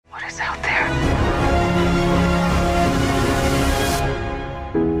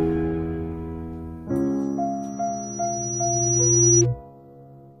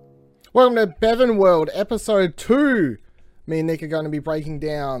Welcome to BevanWorld episode 2. Me and Nick are going to be breaking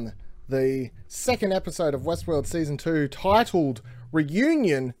down the second episode of Westworld season 2 titled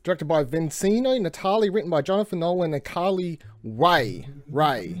Reunion, directed by Vincino Natali, written by Jonathan Nolan and Carly Ray.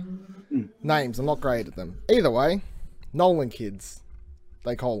 Names, I'm not great at them. Either way, Nolan kids,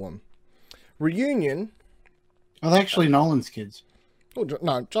 they call them. Reunion. Are they actually Nolan's kids? Oh,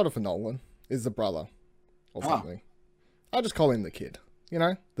 no, Jonathan Nolan is the brother or something. I just call him the kid. You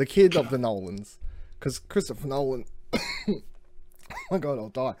know, the kid of the Nolans. Because Christopher Nolan... oh my god, I'll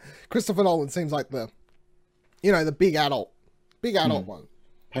die. Christopher Nolan seems like the, you know, the big adult one.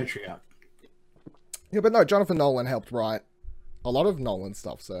 Patriarch. Yeah, but no, Jonathan Nolan helped write a lot of Nolan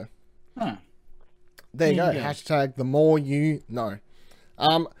stuff, so... Oh. There you go. Hashtag the more you know.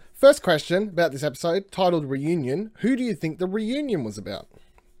 First question about this episode, titled Reunion. Who do you think the reunion was about?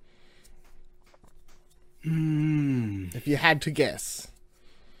 If you had to guess.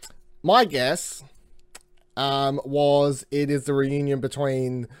 My guess was it is the reunion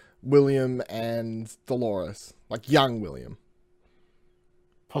between William and Dolores. Like young William.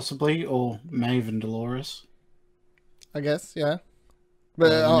 Possibly, or Maeve and Dolores. I guess, yeah. But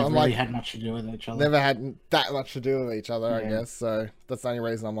They I'm never like, really had much to do with each other. never had that much to do with each other, I Yeah. guess. So that's the only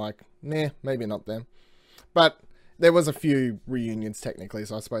reason I'm like, nah, maybe not them. But there was a few reunions technically,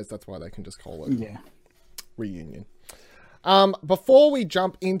 so I suppose that's why they can just call it reunion. Before we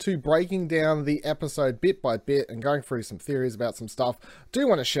jump into breaking down the episode bit by bit and going through some theories about some stuff, I do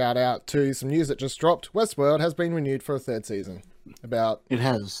want to shout out to some news that just dropped. Westworld has been renewed for a third season. It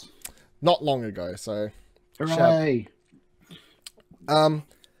has. Not long ago, so... Hooray! I'd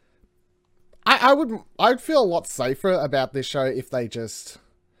feel a lot safer about this show if they just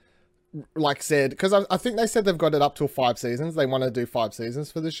like said, because I think they said they've got it up till 5 seasons. They want to do 5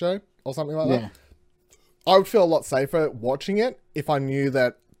 seasons for this show or something like that. I would feel a lot safer watching it if I knew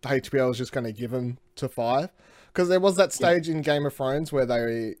that HBO was just going to give them to 5, because there was that stage in Game of Thrones where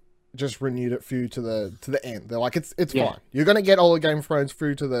they just renewed it through to the end. They're like, it's fine. You're going to get all the Game of Thrones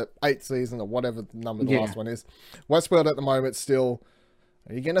through to the 8th season or whatever number the last one is. Westworld at the moment still,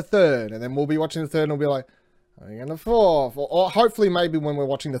 are you getting a 3rd? And then we'll be watching the 3rd and we'll be like, are you getting a 4th? Or hopefully maybe when we're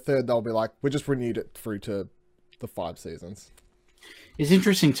watching the 3rd, they'll be like, we just renewed it through to the 5 seasons. It's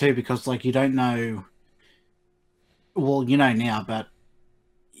interesting too, because like you don't know. Well, you know now, but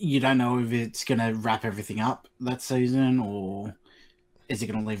you don't know if it's going to wrap everything up that season, or is it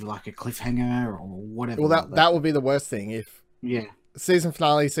going to leave like a cliffhanger or whatever. Well, that would be the worst thing if season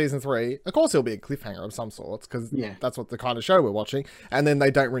finale, season 3, of course it'll be a cliffhanger of some sorts, because that's what the kind of show we're watching, and then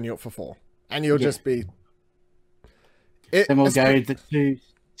they don't renew it for 4. And you'll just be... then we'll go the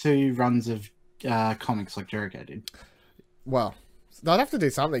two runs of comics like Jericho did. Well... they'd have to do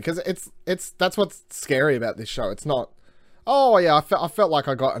something, because that's what's scary about this show. It's not, oh yeah, I felt like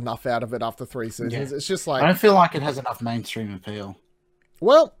I got enough out of it after 3 seasons. It's just like, I don't feel like it has enough mainstream appeal.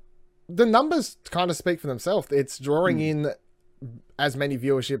 Well, the numbers kind of speak for themselves. It's drawing in as many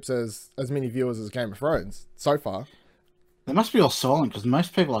viewerships as many viewers as Game of Thrones so far. They must be all silent, because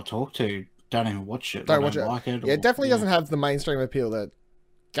most people I talk to don't even watch it. Don't like it. Yeah, it definitely doesn't have the mainstream appeal that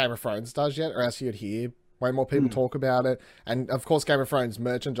Game of Thrones does yet, or else you'd hear way more people talk about it. And of course, Game of Thrones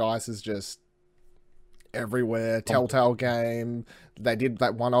merchandise is just everywhere. Telltale game. They did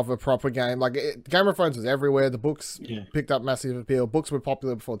that one of a proper game. Like, Game of Thrones was everywhere. The books picked up massive appeal. Books were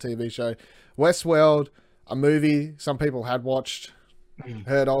popular before TV show. Westworld, a movie some people had watched,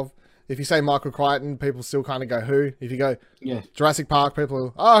 heard of. If you say Michael Crichton, people still kind of go, who? If you go Jurassic Park,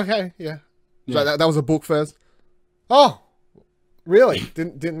 people, oh, okay, So that was a book first. Oh, really?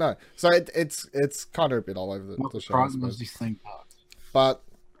 Didn't know. So it's kind of a bit all over the show. Was this theme park. But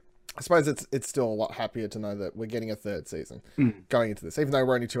I suppose it's still a lot happier to know that we're getting a 3rd season going into this, even though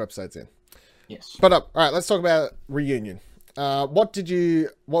we're only 2 episodes in. Yes. But all right, let's talk about Reunion. What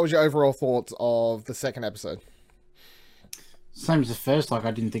was your overall thoughts of the second episode? Same as the first. Like,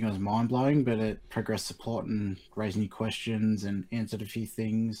 I didn't think it was mind blowing, but it progressed the plot and raised new questions and answered a few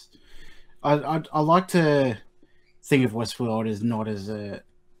things. I like to think of Westworld as not as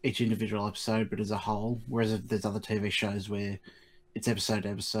each individual episode, but as a whole. Whereas if there's other TV shows where it's episode to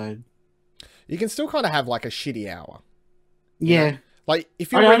episode, you can still kind of have like a shitty hour. Yeah, know? Like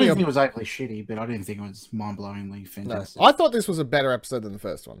if you're I didn't think it was overly shitty, but I didn't think it was mind-blowingly fantastic. No. I thought this was a better episode than the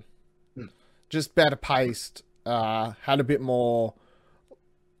first one. Just better paced. Had a bit more.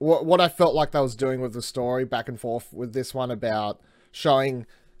 What I felt like they was doing with the story back and forth with this one about showing,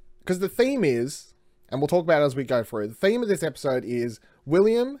 because the theme is. And we'll talk about it as we go through. The theme of this episode is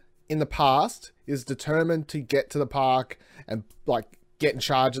William, in the past, is determined to get to the park and, like, get in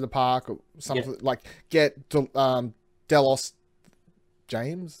charge of the park or something. Like, get Delos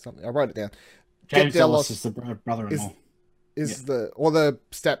James something. I wrote it down. James Delos is the brother-in-law. Is the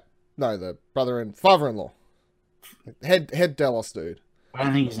father-in-law. Head Delos dude. I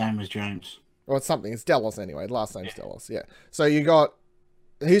don't think his name was James. Or it's something. It's Delos anyway. Last name's Delos. Yeah. So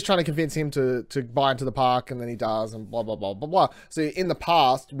he's trying to convince him to buy into the park, and then he does, and blah blah blah blah blah. So in the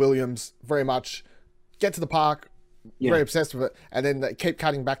past, Williams very much get to the park, very obsessed with it, and then they keep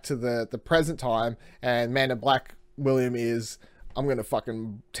cutting back to the present time, and Man in Black William is, I'm gonna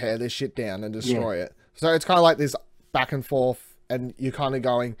fucking tear this shit down and destroy it. So it's kind of like this back and forth, and you're kind of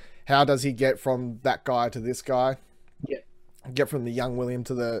going, how does he get from that guy to this guy? Yeah. Get from the young William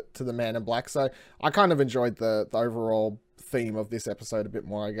to the Man in Black. So I kind of enjoyed the overall theme of this episode a bit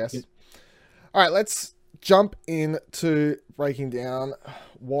more, I guess. All right, let's jump into breaking down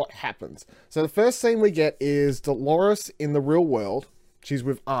what happens. So the first scene we get is Dolores in the real world. She's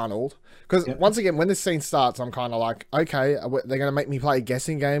with Arnold. Because once again, when this scene starts, I'm kind of like, okay, they're going to make me play a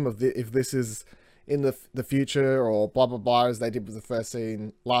guessing game of if this is in the future or blah, blah, blah, as they did with the first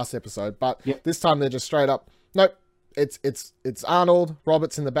scene last episode. But this time they're just straight up, nope, it's Arnold.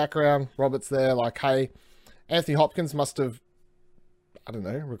 Robert's in the background. Robert's there like, hey, Anthony Hopkins must have, I don't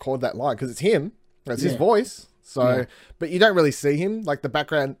know, recorded that line because it's him. It's his voice. So, but you don't really see him. Like the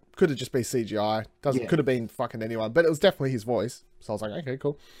background could have just been CGI. Could have been fucking anyone, but it was definitely his voice. So I was like, okay,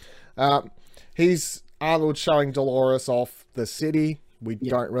 cool. He's Arnold showing Dolores off the city. We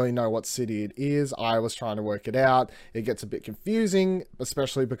don't really know what city it is. I was trying to work it out. It gets a bit confusing,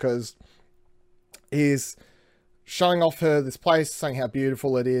 especially because he's showing off her this place, saying how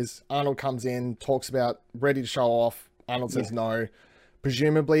beautiful it is. Arnold comes in, talks about ready to show off. Arnold says no.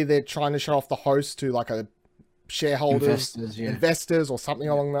 Presumably they're trying to show off the host to like a shareholders, investors or something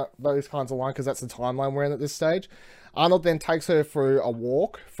along those kinds of lines, because that's the timeline we're in at this stage. Arnold then takes her through a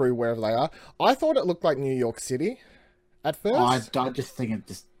walk through wherever they are. I thought it looked like New York City at first. I just think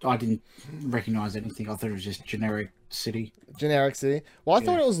I didn't recognize anything. I thought it was just generic city. Generic city. Well, I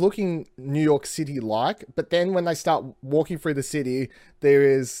thought it was looking New York City-like, but then when they start walking through the city, there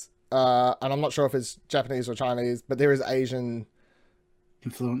is, and I'm not sure if it's Japanese or Chinese, but there is Asian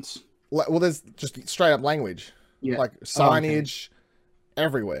influence. Well, there's just straight up language. Like signage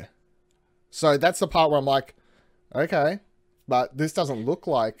everywhere. So that's the part where I'm like, okay, but this doesn't look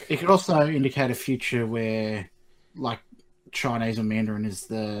like... It could also indicate a future where, like, Chinese or Mandarin is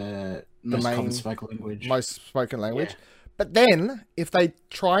the most common spoken language. Most spoken language. Yeah. But then, if they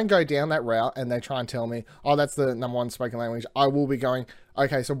try and go down that route and they try and tell me, oh, that's the #1 spoken language, I will be going,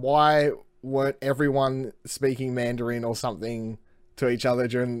 okay, so why weren't everyone speaking Mandarin or something to each other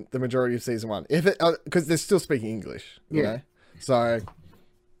during the majority of season 1? If it, because they're still speaking English, you know? So,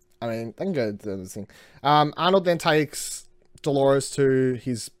 I mean, they can go to this thing. Arnold then takes Dolores to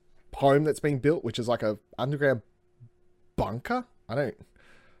his home that's being built, which is like a underground bunker. I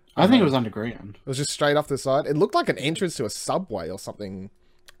think it was underground. It was just straight off the side. It looked like an entrance to a subway or something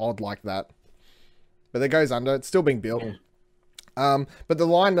odd like that. But it goes under. It's still being built. Yeah. But the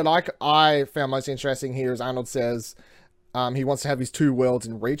line that I found most interesting here is Arnold says he wants to have his two worlds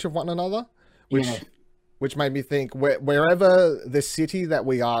in reach of one another, which made me think wherever the city that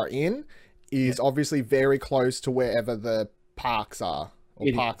we are in is obviously very close to wherever the parks are or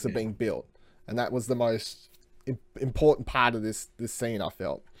parks are being built. And that was the most important part of this scene, I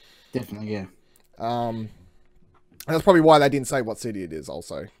felt. Definitely, yeah. And that's probably why they didn't say what city it is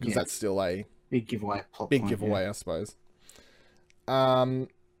also, because that's still a big giveaway. I suppose.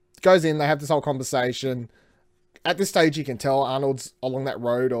 Goes in, they have this whole conversation. At this stage, you can tell Arnold's along that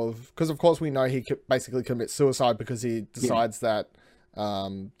road of, because of course we know he basically commits suicide because he decides that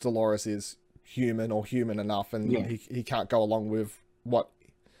Dolores is human or human enough, and he can't go along with what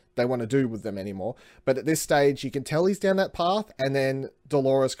they want to do with them anymore. But at this stage, you can tell he's down that path, and then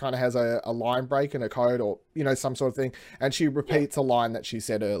Dolores kind of has a line break in a code or, you know, some sort of thing, and she repeats a line that she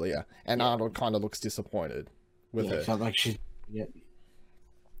said earlier, and Arnold kind of looks disappointed with her. Felt like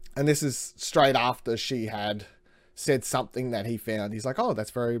and this is straight after she had said something that he found. He's like, oh,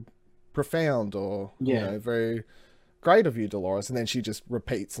 that's very profound, or you know, very great of you, Dolores. And then she just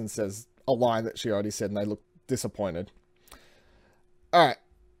repeats and says a line that she already said, and they look disappointed. All right.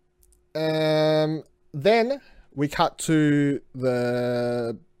 Then we cut to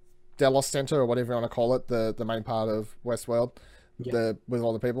the Delos Center, or whatever you want to call it, the main part of Westworld, with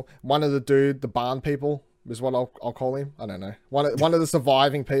all the people. One of the barn people is what I'll call him. I don't know. One of the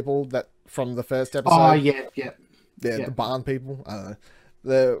surviving people that from the first episode. Oh yeah. The barn people. I don't know.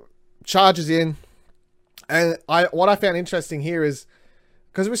 The charges in, and what I found interesting here is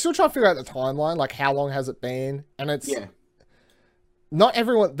because we're still trying to figure out the timeline, like how long has it been, and it's not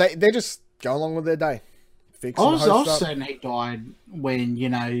everyone. They just go along with their day. fix I and was host up. certain he died when,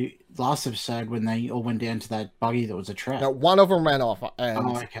 last episode when they all went down to that buggy that was a trap. No, one of them ran off,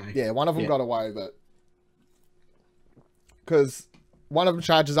 and okay. yeah, one of them got away, but because one of them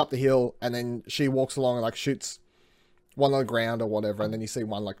charges up the hill, and then she walks along and like shoots one on the ground or whatever, and then you see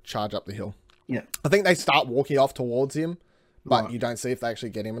one like charge up the hill. Yeah, I think they start walking off towards him, but right. you don't see if they actually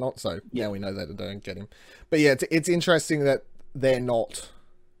get him or not. So now we know that they don't get him. But yeah, it's interesting that they're not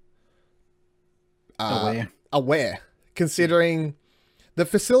aware, considering the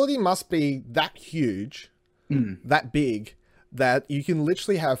facility must be that huge, that big, that you can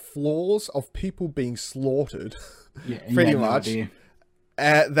literally have floors of people being slaughtered, pretty much,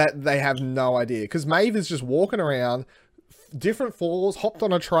 that they have no idea. Because Maeve is just walking around, different floors, hopped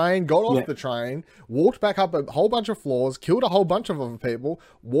on a train, got off the train, walked back up a whole bunch of floors, killed a whole bunch of other people,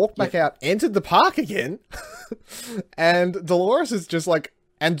 walked back out, entered the park again, and Dolores is just like,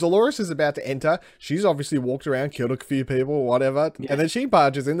 and Dolores is about to enter. She's obviously walked around, killed a few people, whatever, and then she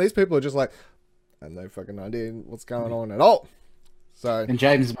barges in. These people are just like, I have no fucking idea what's going on at all. So, and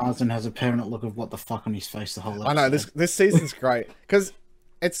James Marsden has a permanent look of what the fuck on his face the whole episode. I know, this season's great, because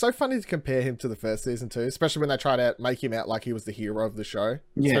it's so funny to compare him to the first season too, especially when they try to make him out like he was the hero of the show,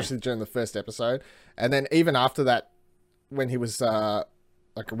 especially during the first episode. And then even after that, when he was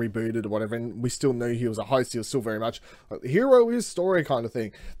like rebooted or whatever, and we still knew he was a host, he was still very much like the hero of his story kind of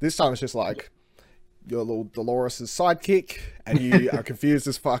thing. This time it's just like, you're little Dolores' sidekick, and you are confused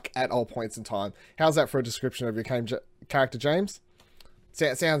as fuck at all points in time. How's that for a description of your character, James?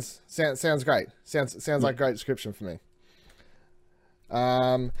 Sounds great. Sounds like a great description for me.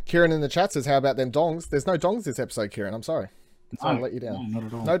 Kieran in the chat says, how about them dongs? There's no dongs this episode, Kieran. I'm sorry. I'll let you down. No, not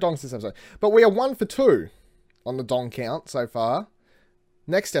at all. No dongs this episode. But we are 1 for 2 on the dong count so far.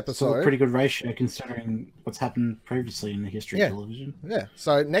 Next episode. Still a pretty good ratio considering what's happened previously in the history of television. Yeah.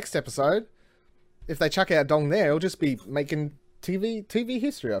 So next episode, if they chuck out dong there, it'll just be making TV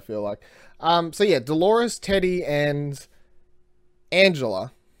history, I feel like. So yeah, Dolores, Teddy, and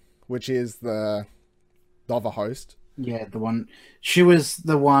Angela, which is the other host. Yeah, the one. She was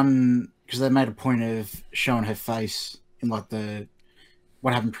the one, because they made a point of showing her face in like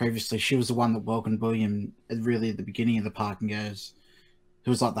what happened previously. She was the one that welcomed William really at the beginning of the park and goes, who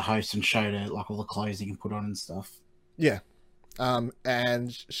was like the host, and showed her like all the clothes he can put on and stuff. Yeah.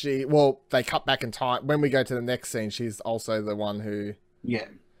 And they cut back in time. When we go to the next scene, she's also the one who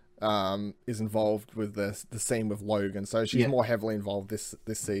is involved with the scene with Logan. So she's more heavily involved this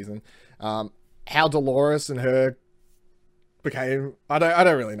season. How Dolores and her became, I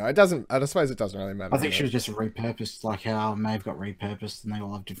don't really know. I suppose it doesn't really matter. I think she was just repurposed, like how Maeve got repurposed, and they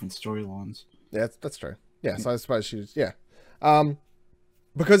all have different storylines. Yeah, that's true. Yeah, so I suppose she was,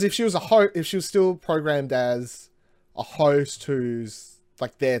 because if she was if she was still programmed as a host who's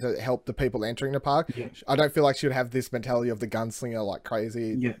like there to help the people entering the park, I don't feel like she would have this mentality of the gunslinger like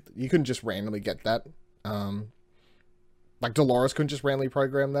crazy. Yeah, you couldn't just randomly get that. Like Dolores couldn't just randomly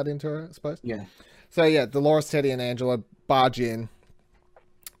program that into her, I suppose. Yeah. So yeah, Dolores, Teddy, and Angela barge in.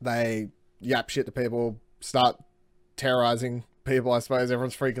 They yap shit to people, start terrorizing people. I suppose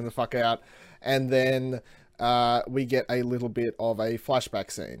everyone's freaking the fuck out, and then we get a little bit of a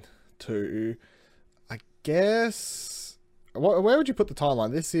flashback scene to, I guess, where would you put the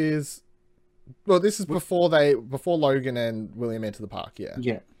timeline? This is before Logan and William enter the park. Yeah.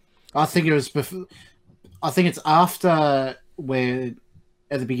 Yeah. I think it was before. I think it's after where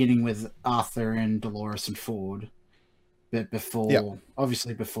at the beginning with Arthur and Dolores and Ford, but before,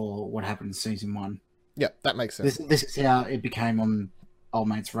 obviously before what happened in season 1. Yeah, that makes sense. This is how it became on old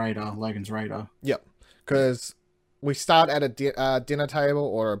mate's radar, Logan's radar. Yep, because we start at a dinner table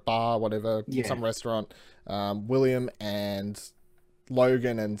or a bar, whatever, some restaurant. William and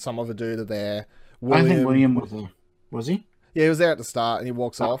Logan and some other dude are there. I think William was there. Was he? Yeah, he was there at the start, and he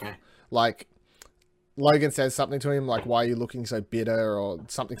walks off. Like, Logan says something to him, like, why are you looking so bitter, or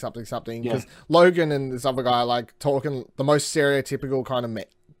something. Because Logan and this other guy, like, talking the most stereotypical kind of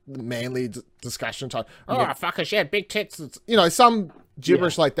manly discussion type. Oh, fuck her, she had big tits. You know, some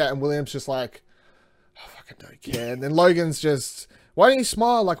gibberish like that. And William's just like, I fucking don't care. And then Logan's just, why don't you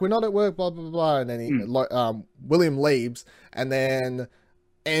smile? Like, we're not at work, blah, blah, blah. And then William leaves. And then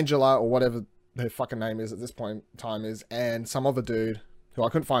Angela, or whatever her fucking name is at this point in time is, and some other dude, who I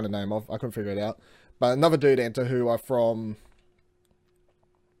couldn't find a name of. I couldn't figure it out. But another dude enter who are from,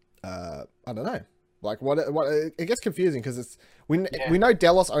 I don't know. Like, what it gets confusing because it's, we know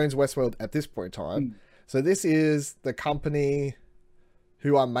Delos owns Westworld at this point in time. So this is the company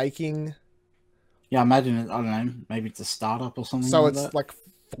who are making. Yeah, I imagine it, I don't know, maybe it's a startup or something. So it's like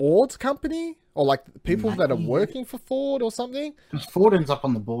Ford's company, or like people that are working for Ford or something. Ford ends up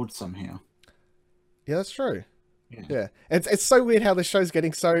on the board somehow. Yeah, that's true. Yeah. It's so weird how the show's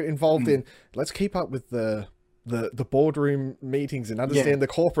getting so involved in, let's keep up with the boardroom meetings and understand the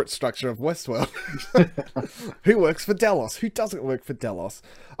corporate structure of Westworld. Who works for Delos? Who doesn't work for Delos?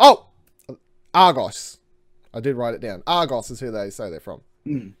 Oh! Argos. I did write it down. Argos is who they say they're from.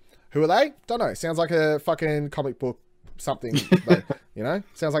 Who are they? Don't know. Sounds like a fucking comic book something. Though, you know?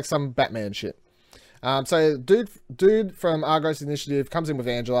 Sounds like some Batman shit. So dude from Argos Initiative comes in with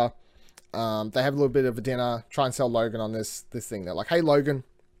Angela. They have a little bit of a dinner, try and sell Logan on this thing. They're like, hey, Logan,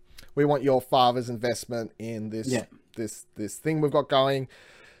 we want your father's investment in this thing we've got going.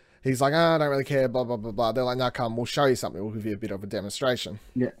 He's like, I don't really care, blah, blah, blah, blah. They're like, no, come, we'll show you something. We'll give you a bit of a demonstration.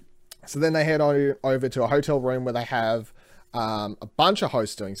 Yeah. So then they head over to a hotel room where they have a bunch of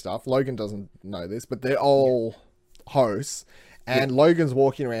hosts doing stuff. Logan doesn't know this, but they're all hosts. And Logan's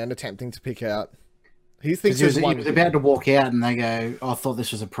walking around attempting to pick out... He thinks he was about to walk out and they go, I thought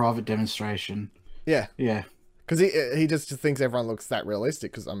this was a private demonstration. Yeah. Yeah. Because he just thinks everyone looks that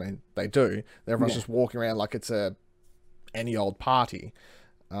realistic. Because, I mean, they do. Everyone's just walking around like it's any old party.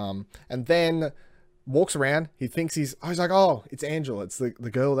 And then... walks around, he thinks he's like, oh, it's Angela, it's the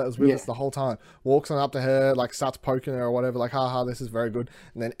girl that was with us the whole time. Walks on up to her, like starts poking her or whatever, like, haha, this is very good.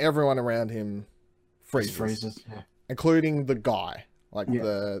 And then everyone around him freezes. Including the guy. Like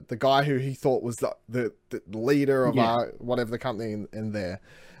the guy who he thought was the leader of whatever the company in there.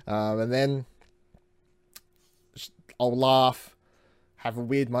 And then I'll laugh, have a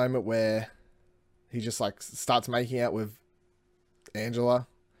weird moment where he just like starts making out with Angela.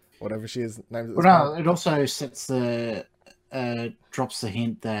 Whatever she is named at this point. It also sets drops the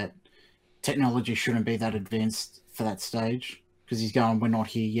hint that technology shouldn't be that advanced for that stage, because he's going, we're not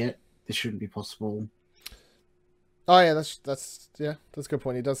here yet. This shouldn't be possible. Oh yeah, that's a good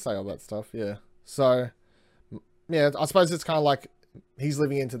point. He does say all that stuff. Yeah. So yeah, I suppose it's kind of like he's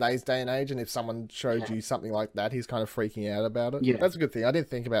living in today's day and age, and if someone showed you something like that, he's kind of freaking out about it. Yeah, that's a good thing. I didn't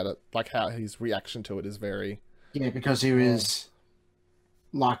think about it, like how his reaction to it is very. Yeah, because he was.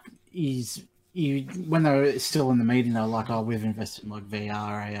 Like, when they were still in the meeting, they were like, oh, we've invested in like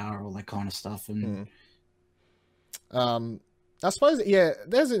VR, AR, all that kind of stuff. And I suppose,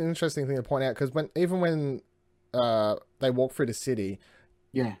 there's an interesting thing to point out, because even when they walk through the city,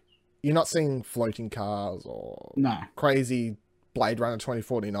 you're not seeing floating cars or crazy Blade Runner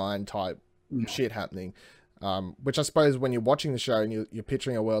 2049 type shit happening. Which I suppose when you're watching the show and you're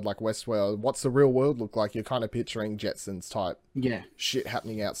picturing a world like Westworld, what's the real world look like? You're kind of picturing Jetsons type shit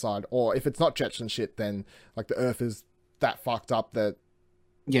happening outside. Or if it's not Jetson shit, then like the Earth is that fucked up that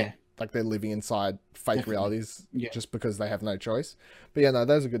like they're living inside fake realities just because they have no choice. But yeah, no,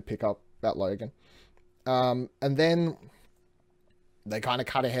 there's a good pickup about Logan. And then they kind of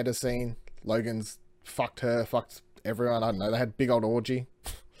cut ahead a scene. Logan's fucked her, fucked everyone. I don't know. They had a big old orgy.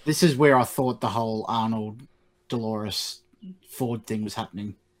 This is where I thought the whole Arnold Dolores Ford thing was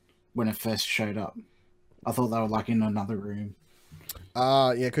happening when it first showed up. I thought they were like in another room.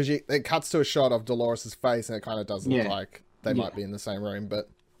 Yeah, because it cuts to a shot of Dolores's face and it kind of does look like they might be in the same room. But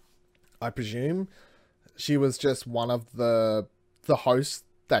I presume she was just one of the hosts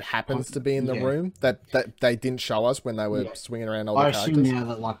that happens to be in the room that they didn't show us when they were swinging around all the characters. I assume now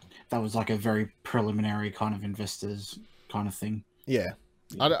that that was like a very preliminary kind of investors kind of thing. Yeah.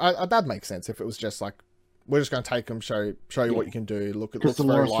 That makes sense if it was just like, we're just going to take them, show you what you can do. Look at this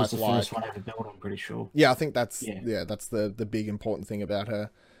very lifelike. Was the first one ever built, I'm pretty sure. Yeah, I think that's that's the big important thing about her.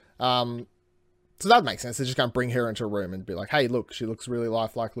 So that makes sense. They're just going to bring her into a room and be like, hey, look, she looks really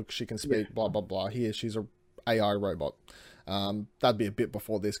lifelike. Look, she can speak. Blah blah blah. Here, she's a AI robot. That'd be a bit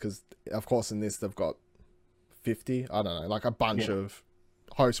before this because, of course, in this they've got 50. I don't know, like a bunch of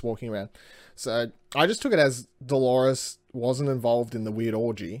hosts walking around. So I just took it as Dolores wasn't involved in the weird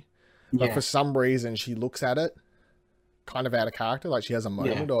orgy, but for some reason she looks at it kind of out of character. Like she has a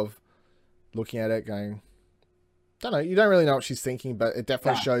moment of looking at it going, don't know, you don't really know what she's thinking, but it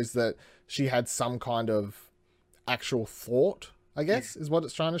definitely shows that she had some kind of actual thought, I guess, is what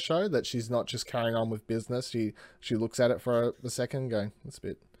it's trying to show, that she's not just carrying on with business. She looks at it for a second going, that's a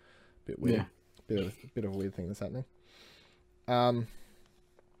bit weird. Bit of a weird thing that's happening.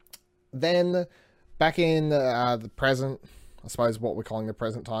 Then back in the present, I suppose what we're calling the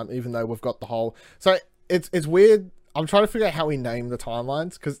present time, even though we've got the whole... So it's weird. I'm trying to figure out how we name the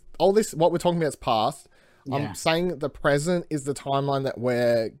timelines, because all this, what we're talking about is past. I'm saying the present is the timeline that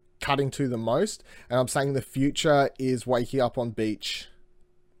we're cutting to the most, and I'm saying the future is waking up on beach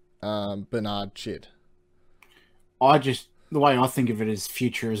Bernard shit. The way I think of it is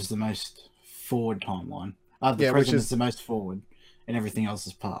future is the most forward timeline. The present is the most forward, and everything else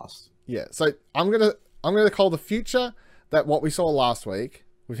is past. Yeah, so I'm gonna call the future that what we saw last week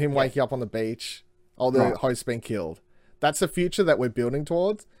with him waking up on the beach. Oh, the host's been killed. That's the future that we're building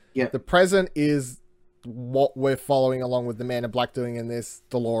towards. Yeah. The present is what we're following along with the Man in Black doing in this,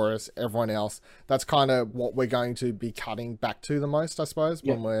 Dolores, everyone else. That's kind of what we're going to be cutting back to the most, I suppose,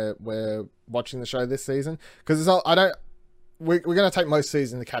 when we're watching the show this season. Because it's not, we're going to take most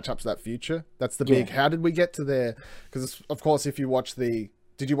season to catch up to that future. That's the big, how did we get to there? Because, of course, if you watch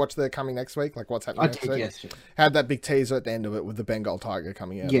did you watch the Coming Next Week? Like, what's happening next week? Yes. Had that big teaser at the end of it with the Bengal tiger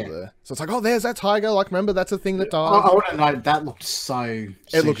coming out of there. So it's like, oh, there's that tiger. Like, remember, that's a thing that died. I want to know, that looked so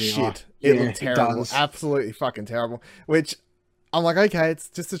It looked shit. It looked terrible. Absolutely fucking terrible. Which, I'm like, okay, it's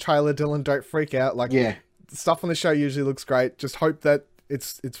just a trailer, Dylan, don't freak out. Like, stuff on the show usually looks great. Just hope that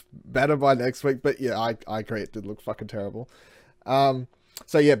it's better by next week. But yeah, I agree, it did look fucking terrible.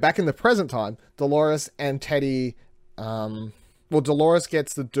 So yeah, back in the present time, Dolores and Teddy, Dolores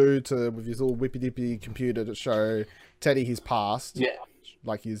gets the dude with his little whippy-dippy computer to show Teddy his past. Yeah.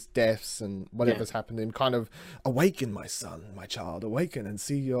 Like his deaths and whatever's happened to him. Kind of, awaken, my son, my child, awaken and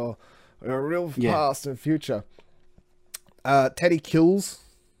see your real past and future. Teddy kills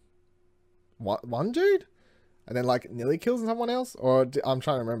one dude? And then, like, nearly kills someone else? Or I'm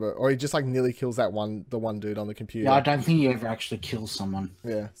trying to remember. Or he just, like, nearly kills the one dude on the computer. Yeah, I don't think he ever actually kills someone.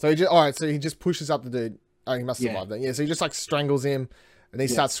 Yeah. So he just pushes up the dude. Oh, he must survive then. Yeah, so he just, like, strangles him. And he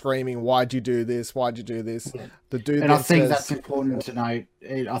starts screaming, why'd you do this? Why'd you do this? Yeah. The dude and I think that's important to note.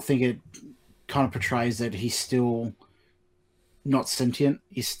 I think it kind of portrays that he's still not sentient.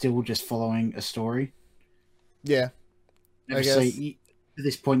 He's still just following a story. Yeah. At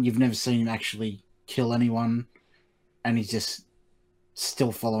this point, you've never seen him actually kill anyone. And he's just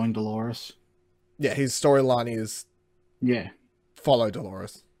still following Dolores. Yeah, his storyline is... Yeah. Follow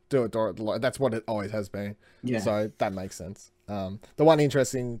Dolores. Do it, Dolores. That's what it always has been. Yeah. So that makes sense. The one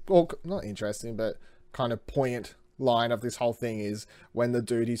interesting, or not interesting, but kind of poignant line of this whole thing is when the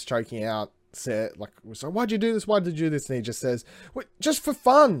dude he's choking out said, like, so why'd you do this? Why did you do this? And he just says, just for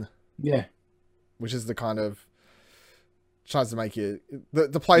fun. Yeah. Which is the kind of... tries to make you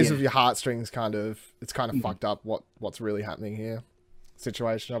the plays of your heartstrings kind of fucked up what's really happening here,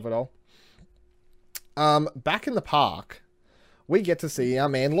 situation of it all. Back in the park, we get to see our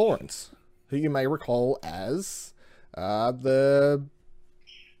man Lawrence, who you may recall as took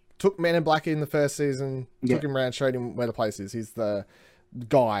Men in Black in the first season, took him around, showed him where the place is. He's the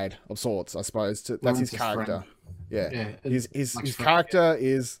guide of sorts, I suppose. That's his character. Yeah. His character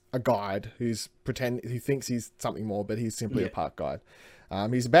is a guide who thinks he's something more, but he's simply a park guide.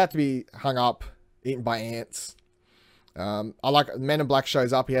 He's about to be hung up, eaten by ants. I like Men in Black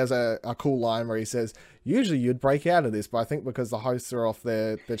shows up. He has a cool line where he says, "Usually you'd break out of this, but I think because the hosts are off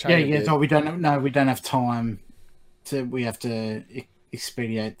their chain." Yeah. So we don't have time we have to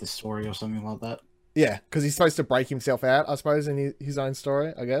expedite the story or something like that. Yeah, because he's supposed to break himself out, I suppose, in his own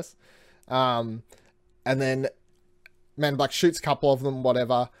story, I guess. And then Man in Black shoots a couple of them,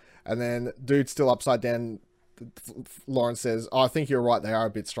 whatever, and then dude's still upside down. Lawrence says, I think you're right, they are a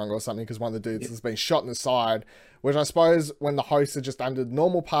bit stronger or something, because one of the dudes has been shot in the side, which I suppose when the hosts are just under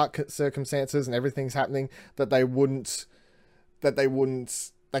normal park circumstances and everything's happening, they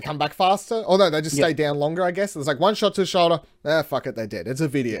come back faster. Oh no, they just stay down longer, I guess. It's like one shot to the shoulder, fuck it, they're dead. It's a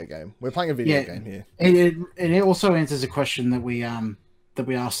video game. We're playing a video game here. And it also answers a question that we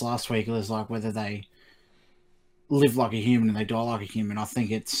asked last week. It was like whether they live like a human and they die like a human. I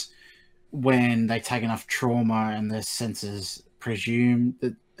think it's when they take enough trauma and their senses presume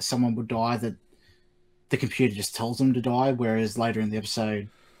that someone would die, that the computer just tells them to die, whereas later in the episode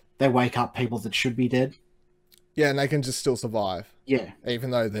they wake up people that should be dead. Yeah, and they can just still survive. Yeah.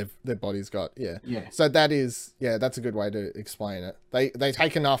 Even though their body's got... Yeah. So that's a good way to explain it. They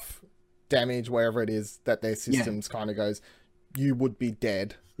take enough damage wherever it is that their systems kind of goes, you would be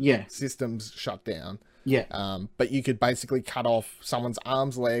dead. Yeah. Systems shut down. Yeah. But you could basically cut off someone's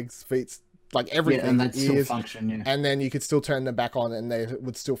arms, legs, feet, like everything. Yeah, and they'd still function, yeah. And then you could still turn them back on and they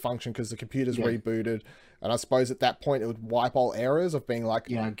would still function because the computer's rebooted. And I suppose at that point it would wipe all errors of being like...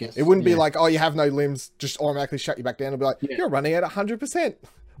 Yeah, I guess. It wouldn't be like, oh, you have no limbs, just automatically shut you back down. It'd be like, you're running at 100%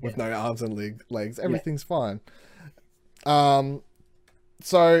 with no arms and legs. Everything's fine.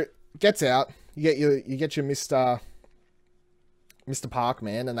 So, gets out. You get your Mr. Park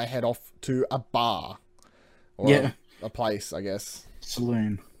man, and they head off to a bar. Or a place, I guess.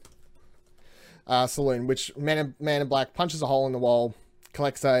 Saloon, which Man in Black punches a hole in the wall,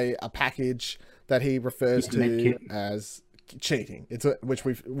 collects a package that he refers to as cheating. Which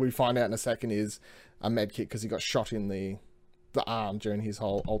we find out in a second is a med kit because he got shot in the arm during his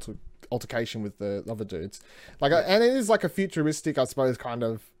whole altercation with the other dudes. And it is like a futuristic, I suppose, kind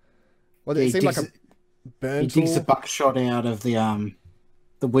of. Well, it seemed like a burn tool. He digs the buckshot out of the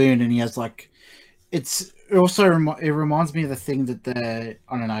wound, and he has like It also it reminds me of the thing that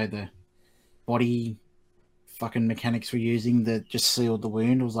the body fucking mechanics were using that just sealed the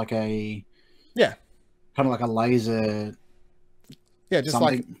wound. It was like a Yeah. kind of like a laser. Yeah, just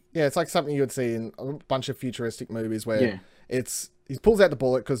something. like it's like something you would see in a bunch of futuristic movies where he pulls out the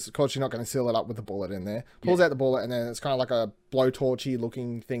bullet because of course you're not going to seal it up with the bullet in there. Pulls out the bullet and then it's kind of like a blowtorchy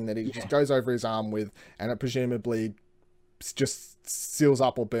looking thing that he just goes over his arm with, and it presumably just seals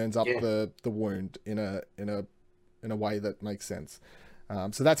up or burns up the wound in a way that makes sense.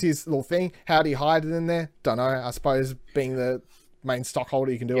 So that's his little thing. How do you hide it in there? Don't know. I suppose being the main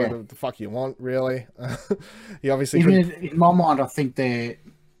stockholder, you can do whatever the fuck you want, really. You obviously in my mind, I think they're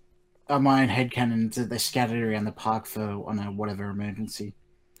my own headcanon that they're scattered around the park for whatever emergency.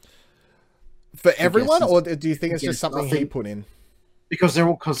 For everyone, or do you think it's just something he put in? Because they're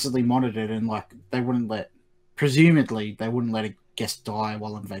all constantly monitored, and like presumably they wouldn't let a guest die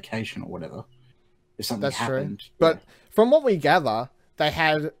while on vacation or whatever if something happened. True. But from what we gather, they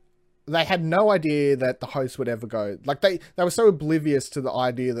had no idea that the host would ever go. Like they were so oblivious to the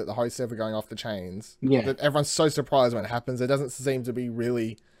idea that the host's ever going off the chains. Yeah. That everyone's so surprised when it happens. There doesn't seem to be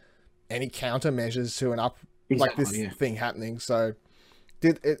really any countermeasures to like this thing happening. So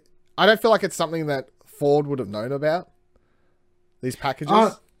I don't feel like it's something that Ford would have known about. These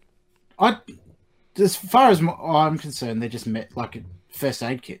packages. As far as I'm concerned, they just met like first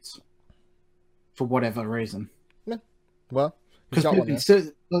aid kits for whatever reason. Yeah. Well, because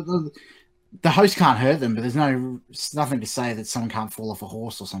the host can't hurt them, but there's nothing to say that someone can't fall off a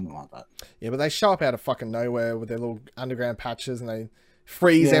horse or something like that. Yeah, but they show up out of fucking nowhere with their little underground patches, and they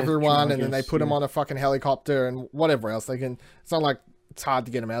freeze everyone, and then they put them on a fucking helicopter and whatever else they can. It's not like it's hard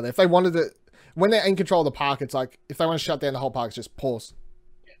to get them out there. If they wanted to, when they're in control of the park, it's like if they want to shut down the whole park, it's just pause.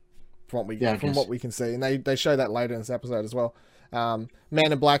 From what we can see, and they show that later in this episode as well. Man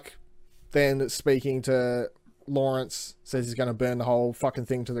in Black then speaking to Lawrence says he's going to burn the whole fucking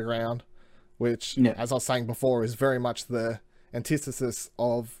thing to the ground, which, as I was saying before, is very much the antithesis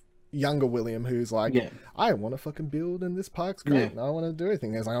of younger William, who's like, I want to fucking build, and this park's great, and I want to do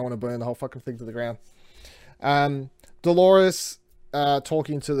everything. He's like, I want to burn the whole fucking thing to the ground. Dolores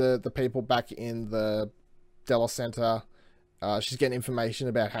talking to the people back in the Delos Center. She's getting information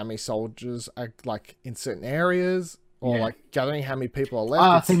about how many soldiers are like in certain areas, or like gathering how many people are left.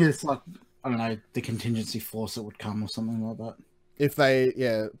 I think it's like, I don't know, the contingency force that would come or something like that. If they,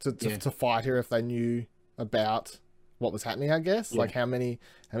 to fight her, if they knew about what was happening, I guess, like how many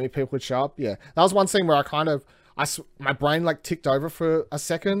people would show up. Yeah, that was one scene where my brain like ticked over for a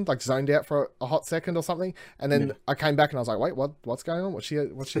second, like zoned out for a hot second or something, and then I came back and I was like, wait, what's going on? What's she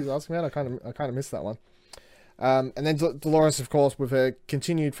asking about? I kind of missed that one. And then Dolores, of course, with her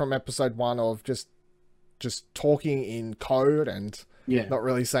continued from episode 1 of just talking in code and not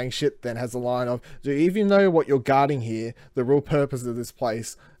really saying shit, then has a line of, do you even know what you're guarding here? The real purpose of this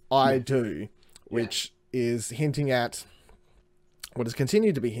place? I do. Which is hinting at what has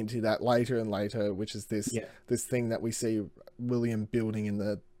continued to be hinted at later and later, which is this thing that we see William building in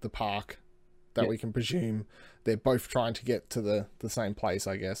the park that we can presume they're both trying to get to the same place,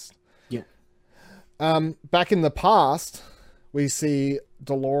 I guess. Back in the past, we see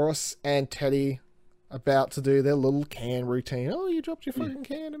Dolores and Teddy about to do their little can routine. Oh, you dropped your fucking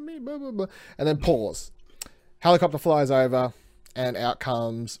can at me, blah, blah, blah. And then pause. Helicopter flies over, and out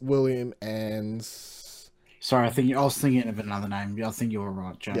comes William and... Sorry, I was thinking of another name. I think you were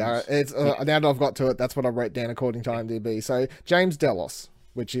right, James. Yeah, it's now that I've got to it, that's what I wrote down according to IMDb. So, James Delos,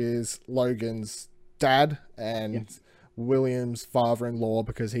 which is Logan's dad, and William's father-in-law,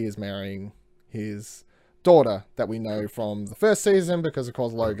 because he is marrying his daughter that we know from the first season, because of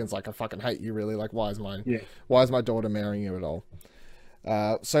course Logan's like, I fucking hate you, really, like why is my daughter marrying you at all?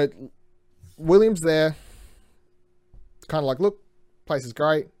 So William's there, kind of like, look, place is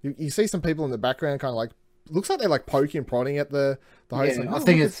great. You see some people in the background kind of like, looks like they're like poking and prodding at the host. I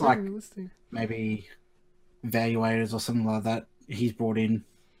think it's like maybe evaluators or something like that he's brought in,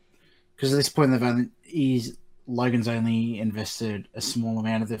 because at this point Logan's only invested a small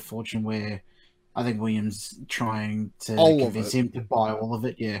amount of their fortune, where I think William's trying to convince him to buy all of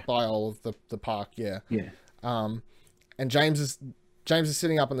it. Buy all of the park. And James is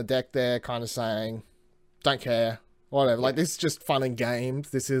sitting up on the deck there, kind of saying, "Don't care, whatever. Like this is just fun and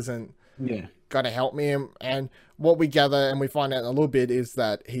games. This isn't going to help me." And what we gather and we find out in a little bit is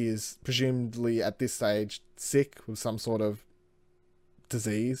that he is presumably at this stage sick with some sort of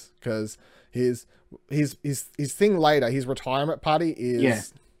disease, because his thing later, his retirement party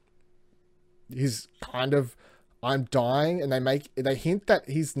is he's kind of, I'm dying, and they hint that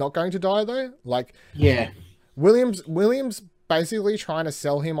he's not going to die though. Like Williams basically trying to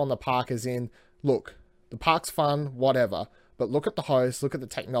sell him on the park as in, look, the park's fun, whatever, but look at the host, look at the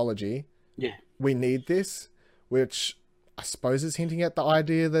technology. Yeah. We need this, which I suppose is hinting at the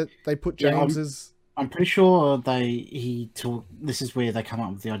idea that they put James as... I'm pretty sure this is where they come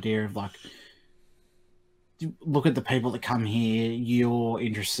up with the idea of like, look at the people that come here, you're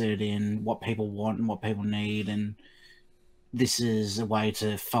interested in what people want and what people need, and this is a way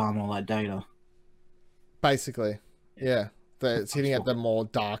to farm all that data. Basically, yeah. It's hitting at the more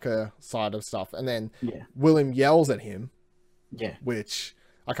darker side of stuff. And then yeah. William yells at him. Yeah. Which,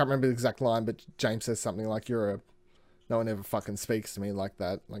 I can't remember the exact line, but James says something like, no one ever fucking speaks to me like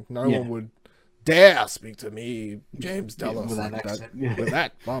that. Like, no one would dare speak to me, James Dallas, with like that accent. that. With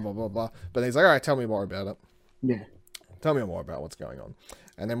that, blah, blah, blah, blah. But he's like, all right, tell me more about it. Yeah. Tell me more about what's going on.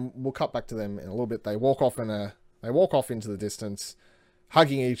 And then we'll cut back to them in a little bit. They walk off into the distance,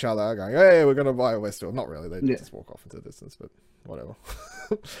 hugging each other, going, hey, we're going to buy a Westworld. Not really. They just walk off into the distance, but whatever.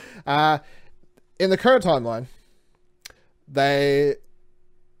 In the current timeline,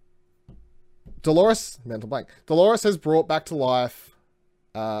 Dolores has brought back to life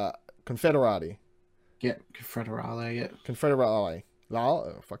Confederati. Yeah, Confederale, yeah. Confederale.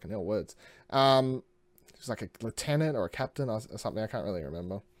 Oh, fucking hell, words. She's like a lieutenant or a captain or something. I can't really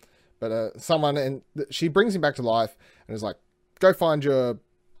remember. But someone, and she brings him back to life and is like, go find your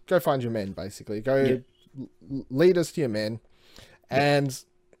men, basically. Lead us to your men. And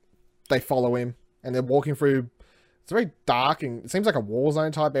they follow him, and they're walking through. It's very dark, and it seems like a war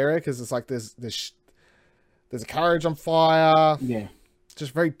zone type area because it's like there's a carriage on fire. Yeah, it's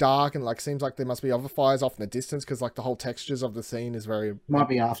just very dark, and like seems like there must be other fires off in the distance because like the whole textures of the scene is very. Might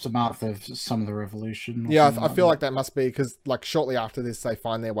be aftermath of some of the revolution. Yeah, I feel like that must be because like shortly after this they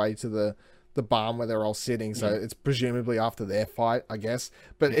find their way to the barn where they're all sitting, so it's presumably after their fight, I guess.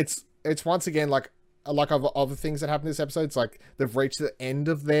 But it's once again like other things that happen in this episode. It's like they've reached the end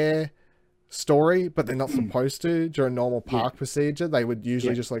of their story, but they're not supposed to. During normal park procedure, they would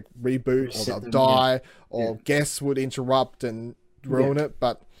usually just like reboot, or they'll die, or guests would interrupt and ruin it.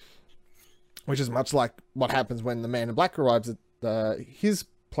 But which is much like what happens when the Man in Black arrives at his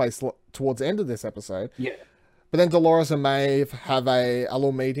place towards the end of this episode. Yeah. But then Dolores and Maeve have a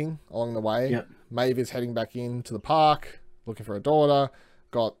little meeting along the way. Yep. Maeve is heading back into the park, looking for her daughter.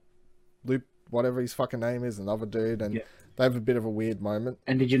 Got Luke, whatever his fucking name is, another dude, and they have a bit of a weird moment.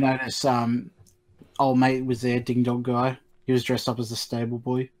 And did you notice old mate was there, Ding Dong guy? He was dressed up as a stable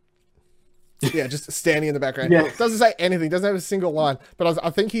boy. Yeah, just standing in the background. Yeah. Doesn't say anything, doesn't have a single line. But I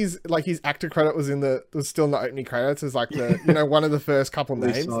think his actor credit was still in the opening credits as like the one of the first couple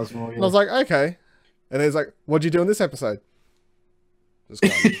names. And I was like, okay. And he's like, what'd you do in this episode?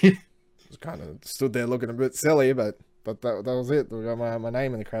 Just kind of stood there looking a bit silly, but that was it. We got my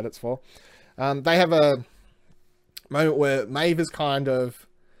name in the credits for. They have a moment where Maeve is kind of...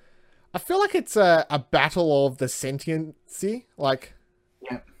 I feel like it's a battle of the sentiency. Like,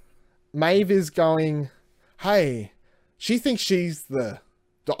 Maeve is going, hey, she thinks she's the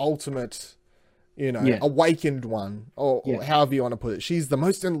ultimate, awakened one, or however you want to put it. She's the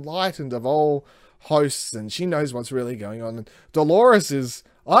most enlightened of all hosts, and she knows what's really going on. And Dolores is,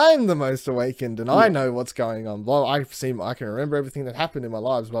 I'm the most awakened, and I know what's going on. Blah, I can remember everything that happened in my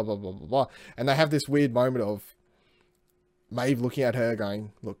lives, blah, blah, blah, blah, blah. And they have this weird moment of Maeve looking at her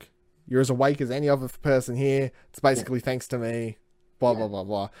going, look, you're as awake as any other person here. It's basically thanks to me, blah, blah, blah,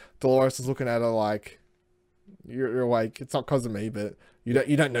 blah. Dolores is looking at her like, you're awake. It's not because of me, but you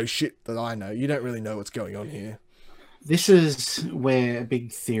don't know shit that I know. You don't really know what's going on here. This is where a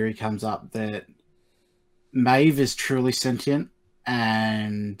big theory comes up that Maeve is truly sentient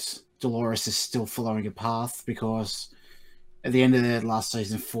and Dolores is still following a path, because at the end of the last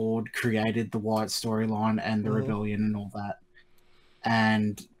season, Ford created the Wyatt storyline and the rebellion and all that.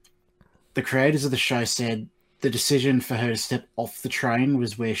 And the creators of the show said the decision for her to step off the train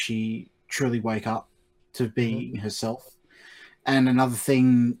was where she truly woke up to being herself. And another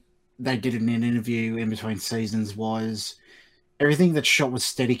thing they did in an interview in between seasons was everything that's shot with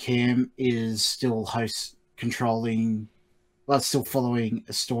Steadicam is still host controlling, still following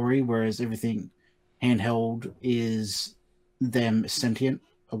a story, whereas everything handheld is them sentient,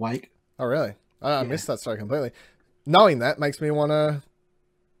 awake. Oh, really? I missed that story completely. Knowing that makes me want to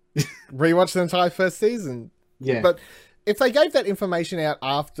rewatch the entire first season. Yeah. But if they gave that information out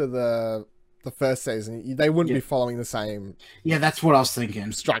after the first season, they wouldn't be following the same... Yeah, that's what I was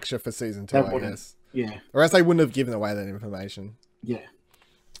thinking. ...structure for season 2, I guess. Yeah. Or else they wouldn't have given away that information. Yeah.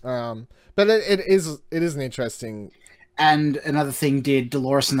 But it is an interesting... And another thing, did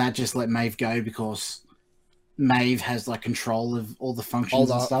Dolores and that just let Maeve go because Maeve has like control of all the functions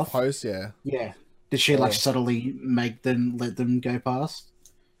and stuff? Hosts, yeah. Yeah. Did she like subtly let them go past?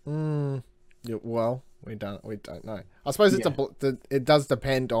 Yeah, well, we don't know. I suppose it does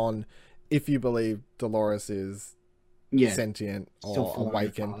depend on if you believe Dolores is sentient or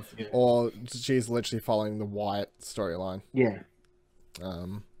awakened, or she's literally following the Wyatt storyline. Yeah.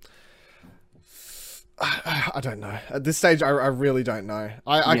 I don't know. At this stage, I really don't know.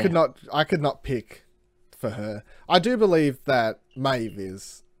 I could not pick for her. I do believe that Maeve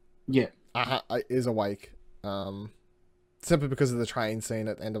is awake, simply because of the train scene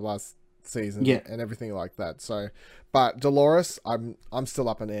at the end of last season and everything like that. So, but Dolores, I'm still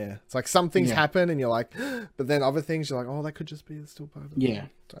up in the air. It's like some things happen and you're like, but then other things you're like, oh, that could just be still part of it. Yeah,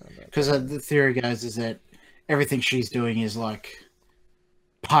 because the theory goes is that everything she's doing is like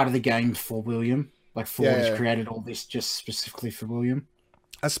part of the game for William. Like Ford has created all this just specifically for William.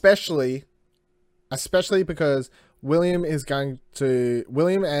 Especially because William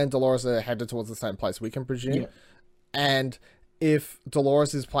and Dolores are headed towards the same place, we can presume. Yeah. And if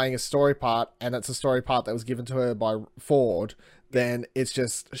Dolores is playing a story part and it's a story part that was given to her by Ford, then it's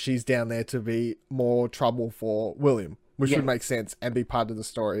just she's down there to be more trouble for William, which would make sense and be part of the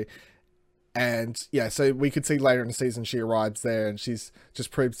story. And yeah, so we could see later in the season she arrives there and she's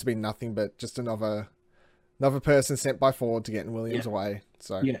just proves to be nothing but just another person sent by Ford to get in William's way.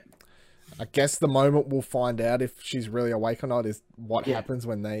 So I guess the moment we'll find out if she's really awake or not is what happens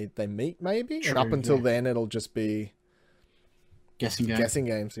when they meet, maybe. True, and up until then, it'll just be guessing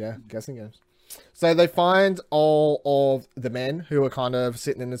games. Guessing games. So they find all of the men who are kind of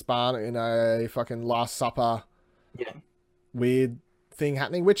sitting in this barn in a fucking Last Supper weird thing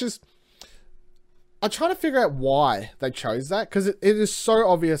happening, which is... I'm trying to figure out why they chose that, because it is so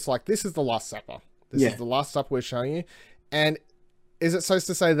obvious, like, this is the Last Supper. This is the Last Supper we're showing you. And is it supposed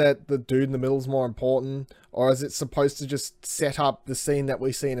to say that the dude in the middle is more important, or is it supposed to just set up the scene that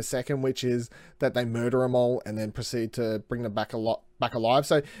we see in a second, which is that they murder them all and then proceed to bring them back alive?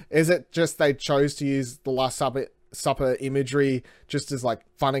 So is it just they chose to use the Last Supper imagery just as like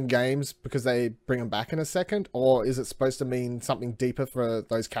fun and games because they bring them back in a second, or is it supposed to mean something deeper for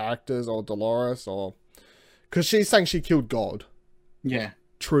those characters or Dolores? Or because she's saying she killed God,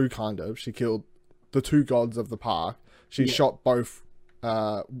 true, kind of, she killed the two gods of the park. She shot both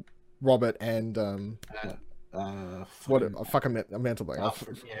Robert and fucking mental blank,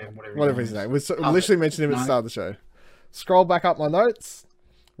 whatever his name was. Literally mentioned him at the start of the show. Scroll back up my notes.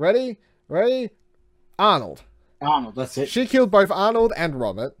 Ready, Arnold, that's it. She killed both Arnold and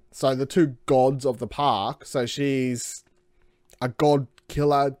Robert, so the two gods of the park. So she's a god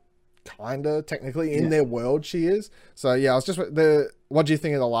killer, kinda, technically, in their world she is. So yeah, I was just... what do you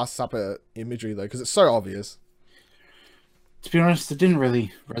think of the Last Supper imagery, though? Because it's so obvious. To be honest, it didn't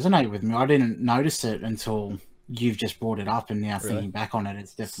really resonate with me. I didn't notice it until you've just brought it up, and now thinking back on it,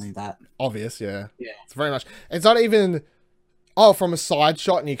 it's definitely that. Obvious, yeah. It's very much... It's not even... Oh, from a side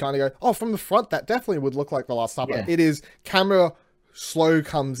shot, and you kind of go, oh, from the front, that definitely would look like the Last Supper. Yeah. It is camera slow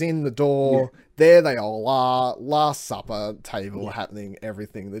comes in the door. There they all are. Last Supper table happening,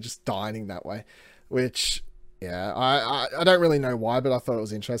 everything. They're just dining that way, which, I don't really know why, but I thought it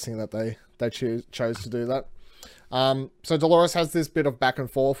was interesting that they chose to do that. So Dolores has this bit of back and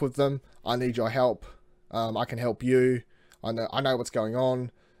forth with them. I need your help. I can help you. I know what's going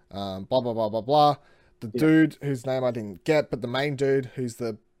on. Blah, blah, blah, blah, blah. The dude whose name I didn't get, but the main dude who's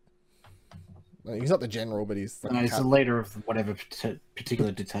he's not the general, but he's he's the leader of whatever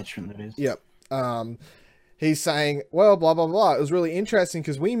particular detachment that is. Yep. He's saying, well, blah, blah, blah. It was really interesting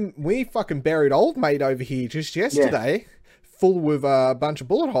because we fucking buried old mate over here just yesterday, full with a bunch of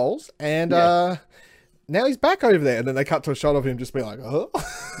bullet holes, and now he's back over there. And then they cut to a shot of him just being like,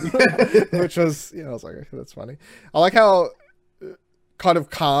 which was, I was like, okay, that's funny. I like how kind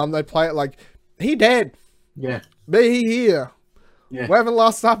of calm they play it, like, he dead. Yeah. Be here. Yeah. We're having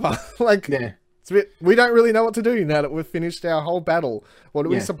Last Supper. Like, it's a bit, we don't really know what to do now that we've finished our whole battle. What are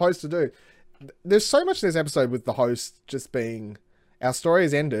we supposed to do? There's so much in this episode with the host just being, our story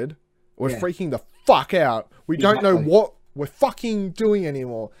has ended. We're freaking the fuck out. We don't know what we're fucking doing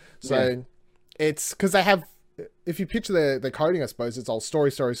anymore. So it's because they have, if you picture their coding, I suppose it's all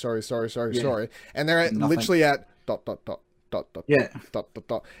story. And they're literally at ...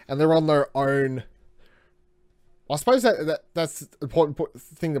 and they're on their own. I suppose that's the important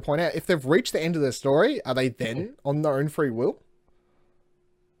thing to point out. If they've reached the end of their story, are they then on their own free will?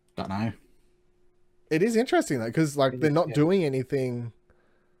 Don't know. It is interesting though, because like they're not doing anything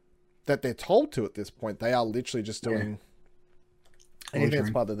that they're told to at this point. They are literally just doing anything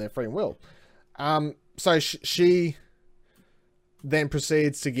that's part of their free will. So she then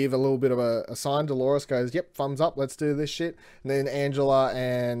proceeds to give a little bit of a sign. Dolores goes, yep, thumbs up, let's do this shit. And then Angela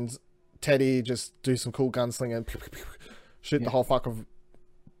and Teddy just do some cool gunslinging and shoot the whole fuck of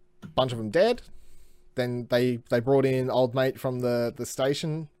bunch of them dead. Then they brought in old mate from the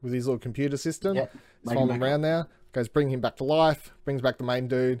station with his little computer system. Yep. He's following him around now. Goes, bring him back to life. Brings back the main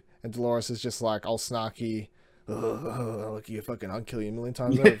dude. And Dolores is just like, all snarky. Look, you fucking, I'll kill you a million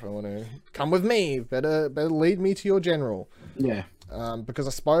times over if I want to. Come with me. Better lead me to your general. Yeah. Because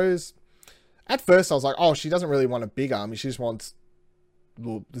I suppose, at first I was like, oh, she doesn't really want a big army. She just wants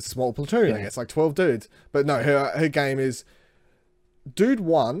the small platoon, I guess, like 12 dudes. But no, her game is, dude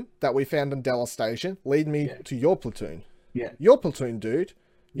one that we found in Dallas Station, lead me to your platoon. Yeah. Your platoon, dude,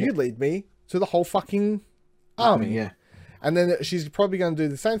 you lead me to the whole fucking army. Yeah. And then she's probably going to do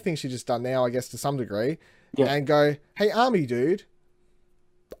the same thing she just done now, I guess, to some degree. Yeah. And go, hey, army dude,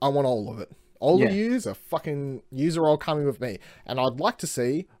 I want all of it. All of yous are fucking, yous are all coming with me. And I'd like to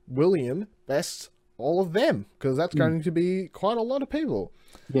see William best all of them, because that's going to be quite a lot of people.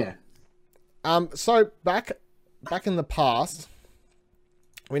 Yeah. So back in the past,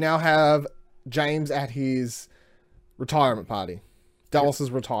 we now have James at his retirement party.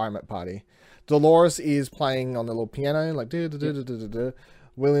 Dallas's retirement party. Dolores is playing on the little piano, like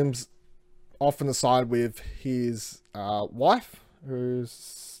William's off on the side with his wife,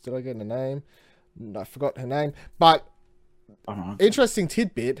 who's, did I get her name? I forgot her name. But interesting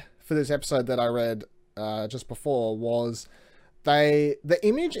tidbit for this episode that I read just before was the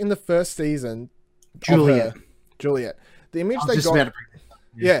image in the first season, Juliet. The image they got.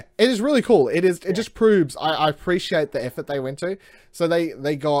 Yeah, it is really cool. It is. It just proves I appreciate the effort they went to. So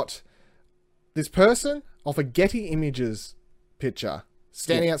they got this person off a Getty Images picture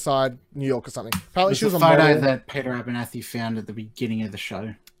standing outside New York or something. Apparently, she was a photo model that Peter Abernathy found at the beginning of the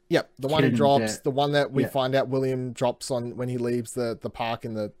show. Yep, the one he drops, the one that we find out William drops on when he leaves the park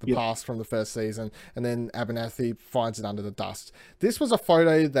in the past from the first season, and then Abernathy finds it under the dust. This was a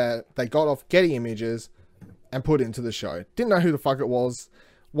photo that they got off Getty Images and put into the show. Didn't know who the fuck it was.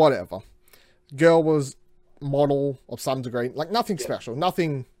 Whatever. Girl was model of some degree. Like, nothing special.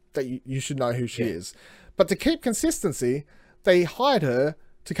 Nothing that you should know who she is. But to keep consistency, they hired her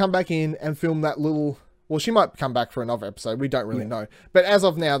to come back in and film that little... Well, she might come back for another episode. We don't really know. But as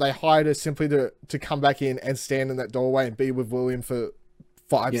of now, they hired her simply to come back in and stand in that doorway and be with William for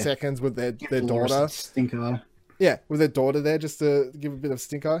 5 seconds with their daughter. Stinker. Yeah, with their daughter there, just to give a bit of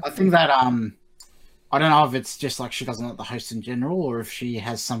stinker. I think that... I don't know if it's just like she doesn't like the host in general, or if she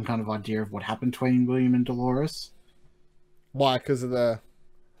has some kind of idea of what happened between William and Dolores. Why? Because of the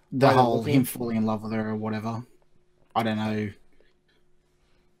whole him falling in love with her or whatever. I don't know.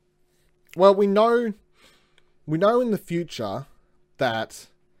 Well, we know in the future that,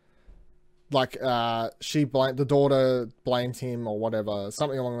 like, the daughter blames him or whatever,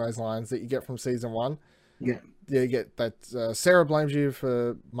 something along those lines that you get from season 1. Yeah. You get that Sarah blames you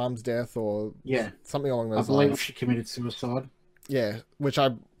for Mum's death or something along those lines. I believe she committed suicide. Yeah, which I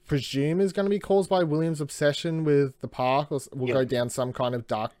presume is going to be caused by William's obsession with the park, or will go down some kind of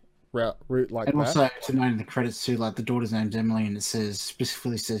dark route like that. And also, to note in the credits too, like the daughter's name's Emily, and it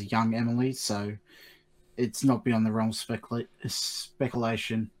specifically says young Emily, so it's not beyond the realm of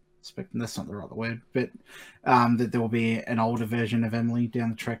speculation. That's not the right word, but that there will be an older version of Emily down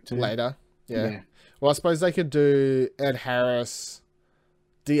the track too. Later, yeah. Well, I suppose they could do Ed Harris,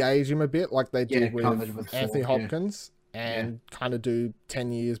 de-age him a bit, like they did with Anthony Hopkins, and kind of do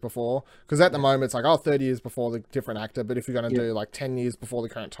 10 years before. Because at the moment, it's like, 30 years before the different actor, but if you're going to do like 10 years before the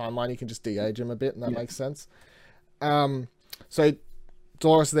current timeline, you can just de-age him a bit, and that makes sense. So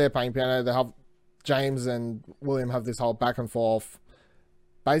Dolores is there playing piano. They have James and William have this whole back and forth,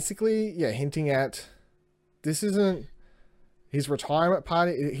 basically, hinting at this isn't his retirement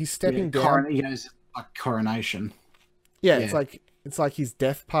party. He's stepping down. He goes like coronation. Yeah, it's like his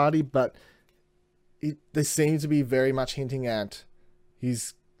death party, but they seem to be very much hinting at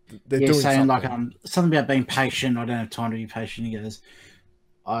they're doing saying something. Like something about being patient. I don't have time to be patient. He goes,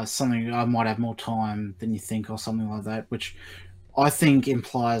 something I might have more time than you think, or something like that, which I think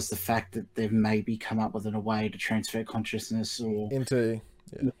implies the fact that they've maybe come up with a way to transfer consciousness or into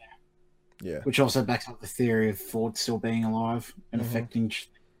which also backs up the theory of Ford still being alive and affecting.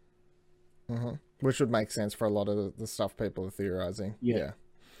 Which would make sense for a lot of the stuff people are theorizing.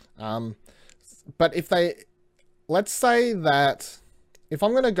 But let's say that if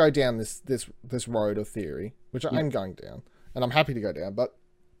I'm going to go down this road of theory, which I'm going down, and I'm happy to go down, but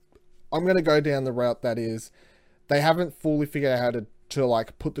I'm going to go down the route that is, they haven't fully figured out how to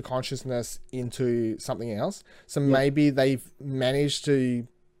like put the consciousness into something else. So maybe they've managed to,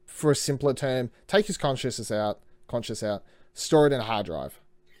 for a simpler term, take his conscious out, store it in a hard drive.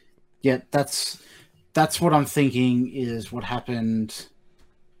 Yeah, that's what I'm thinking is what happened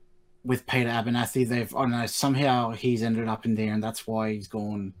with Peter Abernathy. I don't know, somehow he's ended up in there, and that's why he's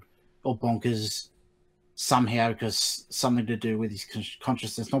gone or bonkers somehow because something to do with his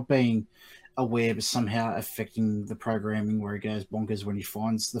consciousness not being aware, but somehow affecting the programming where he goes bonkers when he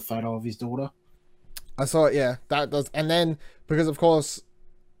finds the photo of his daughter. I saw it, yeah. That does, and then because of course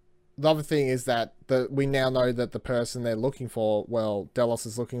the other thing is that we now know that the person they're looking for, well, Delos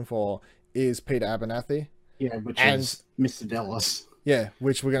is looking for, is Peter Abernathy. Yeah, which is Mr. Delos. Yeah,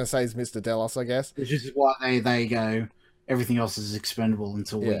 which we're going to say is Mr. Delos, I guess. Which is why they go, everything else is expendable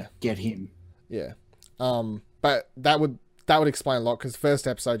until we get him. Yeah. But that would explain a lot, because first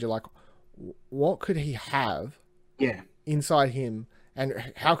episode you're like, what could he have inside him,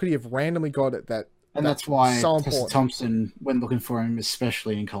 and how could he have randomly got it that... And that's why so Tessa Thompson went looking for him,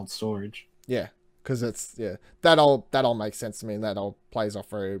 especially in cold storage. Yeah, because it's that all makes sense to me, and that all plays off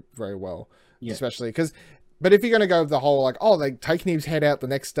very, very well. Yeah. Especially because, but if you're going to go with the whole like, oh, they're taking his head out the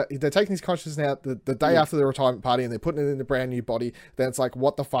next day, they're taking his consciousness out the day after the retirement party, and they're putting it in a brand new body, then it's like,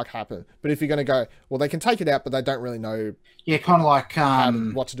 what the fuck happened? But if you're going to go, well, they can take it out, but they don't really know. Yeah, kind of like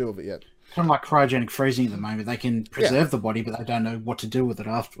what to do with it yet. Kind of like cryogenic freezing at the moment. They can preserve the body, but they don't know what to do with it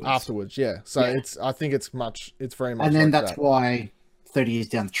afterwards. Yeah. So I think it's very much. And then like that's why 30 years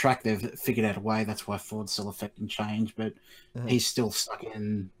down the track, they've figured out a way. That's why Ford's still affecting change, but he's still stuck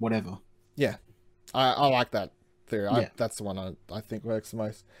in whatever. Yeah. I like that theory. That's the one I think works the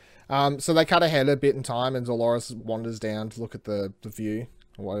most. So they cut ahead a bit in time, and Dolores wanders down to look at the view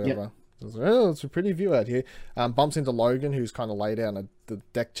or whatever. Yep. Oh, it's a pretty view out here. Bumps into Logan, who's kind of laid down at the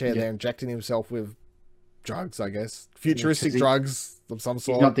deck chair there, injecting himself with drugs, I guess. Futuristic drugs of some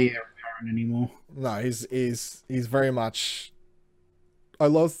sort. He's not the heir apparent anymore. No, he's very much... I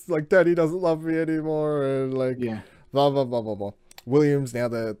lost... Like, Daddy doesn't love me anymore, and like... Yeah. Blah, blah, blah, blah, blah. William's now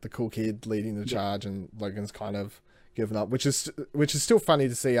the cool kid leading the charge, and Logan's kind of given up, which is still funny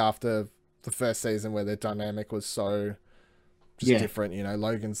to see after the first season where their dynamic was so... just different, you know.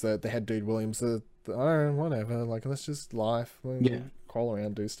 Logan's the head dude, William's the oh, whatever, like, let's just life, crawl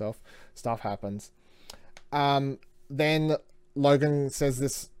around, do stuff happens. Then Logan says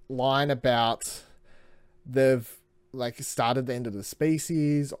this line about they've like started the end of the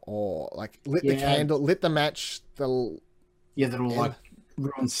species, or like lit the candle, lit the match, that'll like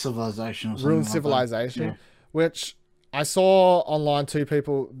ruin civilization or something like which I saw online.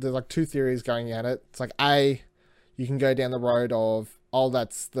 There's like two theories going at it. It's like, you can go down the road of,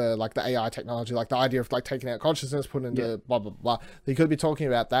 that's the AI technology, like the idea of like taking out consciousness, putting into blah, blah, blah. He could be talking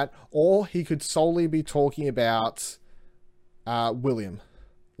about that, or he could solely be talking about William,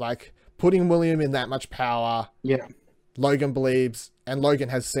 like putting William in that much power. Yeah. Logan believes, and Logan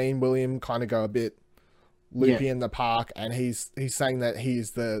has seen William kind of go a bit loopy in the park, and he's saying that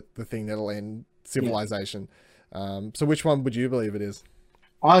he's the thing that'll end civilization. So which one would you believe it is?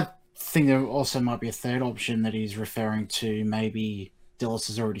 I think there also might be a third option that he's referring to. Maybe Delos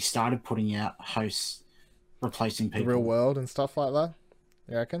has already started putting out hosts replacing people. The real world and stuff like that,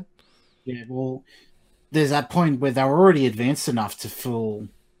 you reckon? Yeah, well, there's that point where they were already advanced enough to fool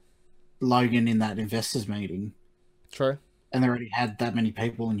Logan in that investors meeting. True. And they already had that many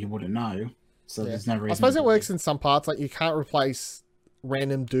people, and you wouldn't know. So there's no reason. I suppose it works in some parts. Like, you can't replace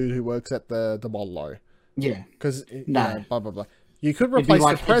random dude who works at the Modelo. Yeah. Because, blah, blah, blah. You could replace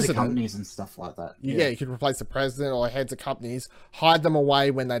the president. Companies and stuff like that. Yeah, you could replace the president or heads of companies, hide them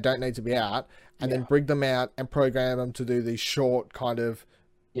away when they don't need to be out, and then bring them out and program them to do these short kind of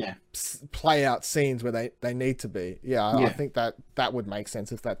play out scenes where they need to be. I think that would make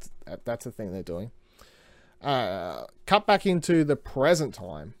sense if that's the thing they're doing. Cut back into the present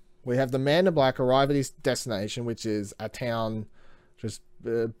time. We have the Man in Black arrive at his destination, which is a town just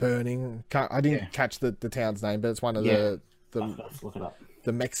burning. I didn't catch the town's name, but it's one of let's look it up.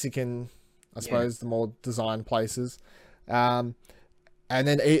 The Mexican, I suppose, the more designed places. And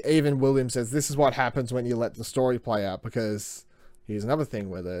then even William says, this is what happens when you let the story play out, because here's another thing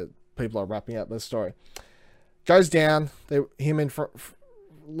where the people are wrapping up the story. Goes down, him and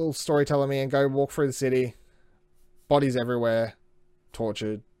little storyteller man go walk through the city, bodies everywhere,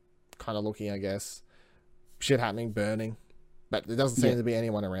 tortured, kind of looking, I guess. Shit happening, burning. But there doesn't seem to be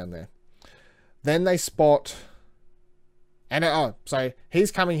anyone around there. Then they spot... And so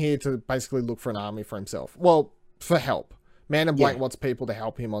he's coming here to basically look for an army for himself. Well, for help. Man in Black wants people to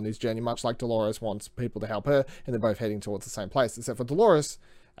help him on his journey, much like Dolores wants people to help her, and they're both heading towards the same place. Except for Dolores,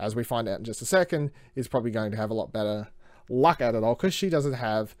 as we find out in just a second, is probably going to have a lot better luck at it all, because she doesn't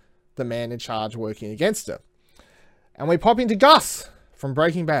have the man in charge working against her. And we pop into Gus from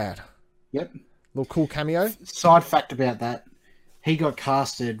Breaking Bad. Yep. Little cool cameo. Side fact about that. He got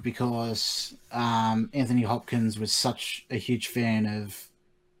casted because Anthony Hopkins was such a huge fan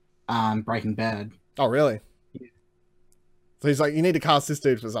of Breaking Bad. Oh, really? Yeah. So he's like, you need to cast this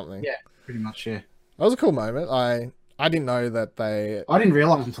dude for something. Yeah, pretty much. Yeah, that was a cool moment. I didn't know that they. I didn't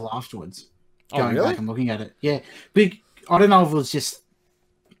realize until afterwards. Going really? back and looking at it, yeah. Big. I don't know if it was just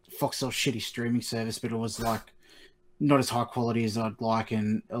Foxtel's shitty streaming service, but it was like not as high quality as I'd like,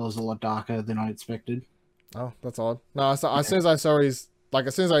 and it was a lot darker than I expected. Oh, that's odd. No, as soon as I saw his, like,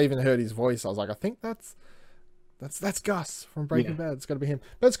 as soon as I even heard his voice, I was like, I think that's Gus from Breaking Bad. It's got to be him.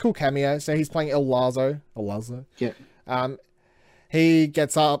 But it's a cool cameo. So he's playing El Lazo. Yeah. He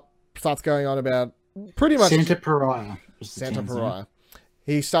gets up, starts going on about pretty much Santa Pariah. Santa Pariah.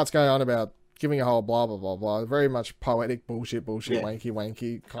 He starts going on about giving a whole blah blah blah blah. Very much poetic bullshit,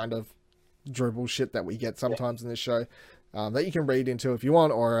 wanky kind of dribble shit that we get sometimes in this show. That you can read into if you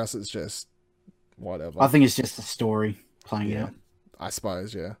want, or else it's just whatever. I think it's just a story playing out. I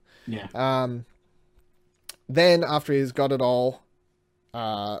suppose, yeah. Yeah. Then after he's got it all,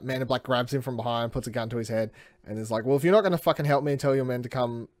 Man in Black grabs him from behind, puts a gun to his head, and is like, well, if you're not going to fucking help me and tell your men to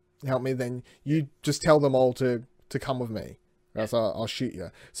come help me, then you just tell them all to come with me, or else I'll shoot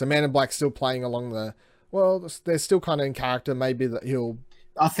you. So Man in Black's still playing along the, well, they're still kind of in character. Maybe that he'll...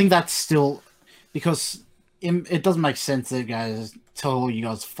 I think that's still... Because it doesn't make sense that guys tell all you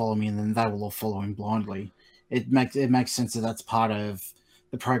guys to follow me and then they will all follow him blindly. It makes sense that that's part of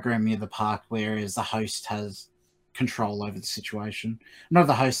the programming of the park, whereas the host has control over the situation. Not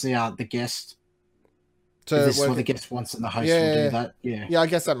the host, the guest. So this is what the guest wants, and the host will do that. Yeah, I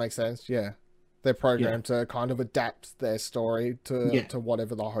guess that makes sense. Yeah, they're programmed to kind of adapt their story to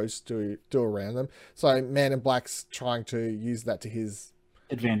whatever the hosts do around them. So Man in Black's trying to use that to his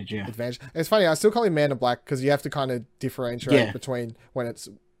advantage. It's funny, I still call him Man in Black because you have to kind of differentiate between when it's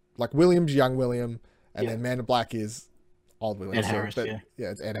like William's young William, and then Man in Black is old William. Ed Harris,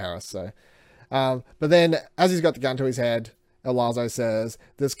 it's Ed Harris. So, but then as he's got the gun to his head, El Lazo says,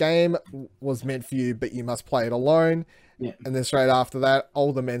 "This game was meant for you, but you must play it alone." Yeah. And then straight after that,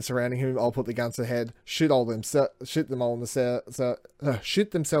 all the men surrounding him all put the guns to the head, shoot them all in the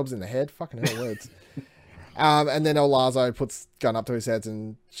shoot themselves in the head. Fucking hell, words. And then El Lazo puts gun up to his head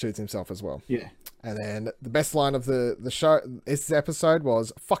and shoots himself as well. Yeah. And then the best line of the show, this episode,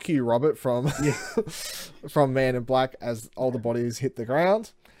 was "Fuck you, Robert" from from Man in Black as all the bodies hit the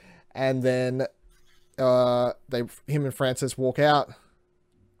ground. And then him and Francis walk out.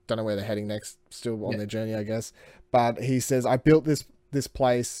 Don't know where they're heading next. Still on their journey, I guess. But he says, "I built this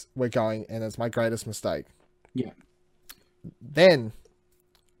place we're going, and it's my greatest mistake." Yeah. Then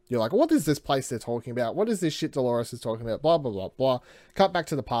you're like, what is this place they're talking about? What is this shit Dolores is talking about? Blah, blah, blah, blah. Cut back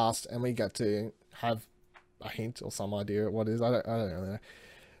to the past, and we get to have a hint or some idea of what it is. I don't know.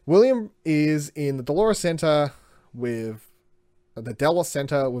 William is in the Dolores Center with... the Delos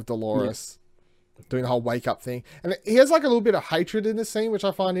Center with Dolores, doing the whole wake-up thing. And he has like a little bit of hatred in this scene, which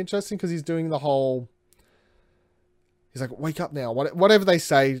I find interesting, because he's doing the whole... He's like, wake up now. Whatever they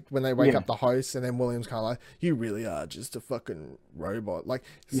say when they wake up the host, and then William's kind of like, you really are just a fucking robot. Like,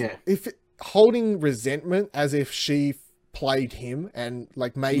 holding resentment as if she played him and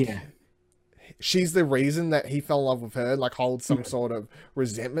like made she's the reason that he fell in love with her, like hold some sort of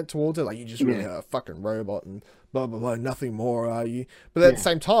resentment towards her. Like, you just really are a fucking robot and blah, blah, blah, nothing more, are you? But at the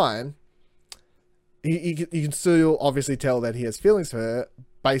same time, you can still obviously tell that he has feelings for her,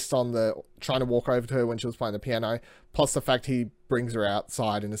 based on the trying to walk over to her when she was playing the piano, plus the fact he brings her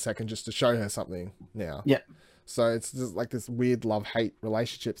outside in a second just to show her something now. Yeah. So it's just like this weird love-hate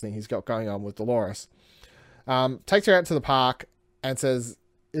relationship thing he's got going on with Dolores. Takes her out to the park and says,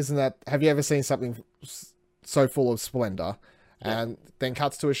 have you ever seen something so full of splendor? And then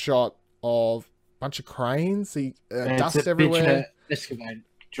cuts to a shot of a bunch of cranes, dust everywhere. Excavator.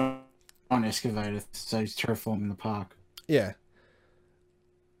 John Excavator, so he's terraforming the park. Yeah.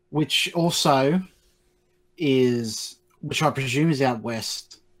 Which also is, which I presume is out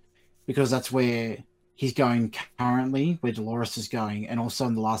west, because that's where he's going currently, where Dolores is going, and also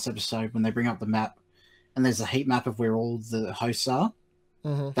in the last episode when they bring up the map, and there's a heat map of where all the hosts are.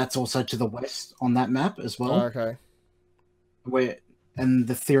 Mm-hmm. That's also to the west on that map as well. Oh, okay. And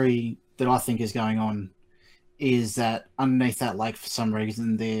the theory that I think is going on is that underneath that lake, for some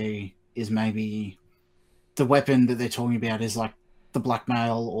reason, there is maybe the weapon that they're talking about is like the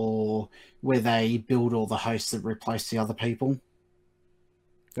blackmail, or where they build all the hosts that replace the other people.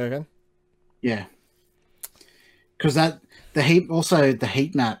 Okay. Yeah. Because the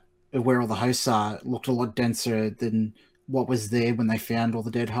heat map of where all the hosts are looked a lot denser than what was there when they found all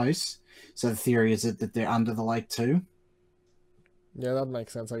the dead hosts. So the theory is that they're under the lake too. Yeah, that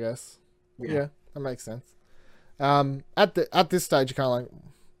makes sense, I guess. Yeah, that makes sense. At this stage, you kind of like,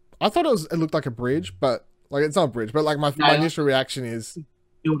 I thought it looked like a bridge, but like it's not a bridge. But like my initial reaction is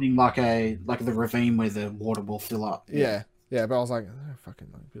building like the ravine where the water will fill up. Yeah, Yeah, but I was like, oh, fucking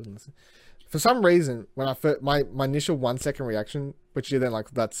like building this. For some reason, when I first, my initial 1 second reaction, which you then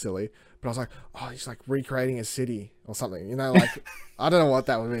like, that's silly, but I was like, oh, he's like recreating a city or something, you know, like, I don't know what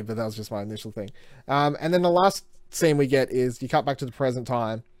that would be, but that was just my initial thing. And then the last scene we get is you cut back to the present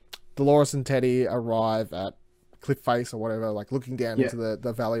time. Dolores and Teddy arrive at Cliff Face or whatever, like looking down into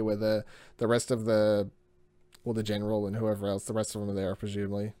the valley where the rest of the general and whoever else, the rest of them are there,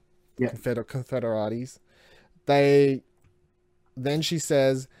 presumably. Confederates. Then she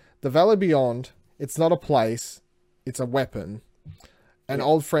says, the valley beyond, it's not a place, it's a weapon. An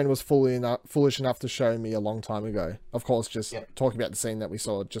old friend was foolish enough to show me a long time ago. Of course, just talking about the scene that we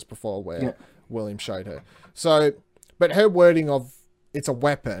saw just before where William showed her. So, but her wording of it's a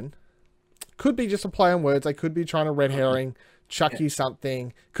weapon could be just a play on words. They could be trying to red herring, chuck you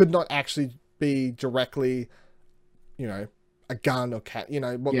something. Could not actually be directly, you know, a gun or cat. You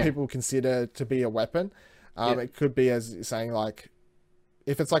know what people consider to be a weapon. It could be as saying like,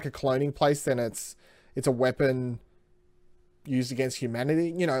 if it's like a cloning place, then it's a weapon used against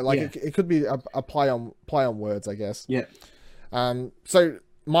humanity. You know, like it could be a play on words, I guess. Yeah. So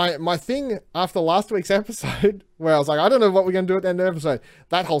my thing after last week's episode, where I was like, I don't know what we're gonna do at the end of the episode,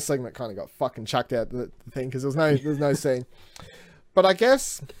 that whole segment kind of got fucking chucked out the thing because there's no scene. But I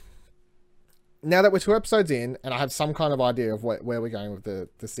guess now that we're 2 episodes in, and I have some kind of idea of where we're going with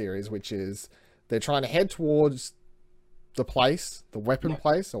the series, which is they're trying to head towards the place, the weapon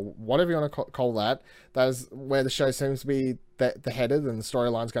place, or whatever you want to call that. That is where the show seems to be the headed, and the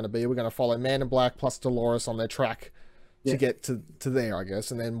storyline's going to be. We're going to follow Man in Black plus Dolores on their track to get to there, I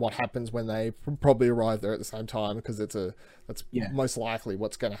guess. And then what happens when they probably arrive there at the same time, because that's most likely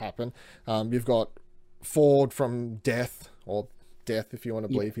what's going to happen. You've got Ford from Death if you want to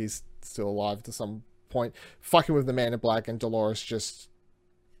believe he's still alive to some point, fucking with the Man in Black, and Dolores just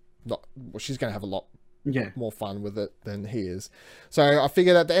she's going to have a lot more fun with it than he is. So I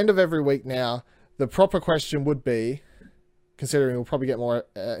figured at the end of every week now, the proper question would be, considering we'll probably get more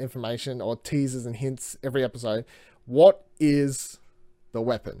information or teasers and hints every episode, what is the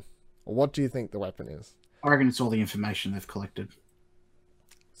weapon? Or what do you think the weapon is? I reckon it's all the information they've collected.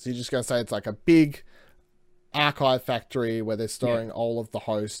 So you're just going to say it's like a big archive factory where they're storing all of the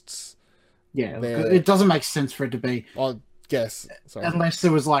hosts. Yeah, it doesn't make sense for it to be... I guess. Sorry. Unless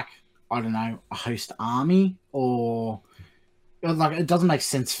there was like, I don't know, a host army, or like it doesn't make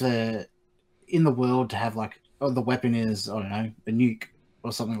sense for in the world to have like, the weapon is, I don't know, a nuke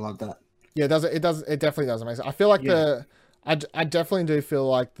or something like that. Yeah, it definitely doesn't make sense. I feel like I definitely do feel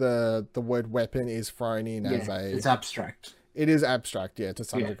like the word weapon is thrown in as it's abstract. It is abstract, to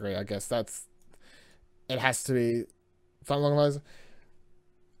some degree. I guess it has to be something along those.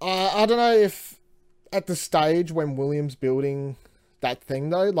 I don't know if at the stage when William's building that thing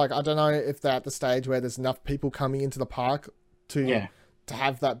though, like I don't know if they're at the stage where there's enough people coming into the park to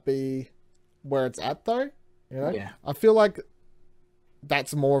have that be where it's at though. You know, I feel like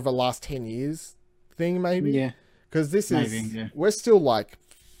that's more of a last 10 years thing, maybe. Yeah, because this is we're still like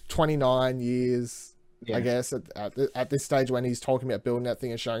 29 years, I guess, at this stage when he's talking about building that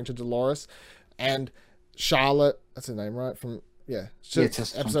thing and showing to Dolores and Charlotte. That's her name, right? From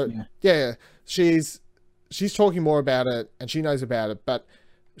episode. She's talking more about it and she knows about it, but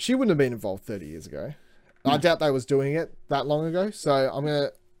she wouldn't have been involved 30 years ago. No. I doubt they was doing it that long ago. So I'm gonna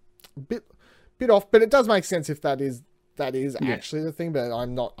bit off, but it does make sense if that is actually the thing. But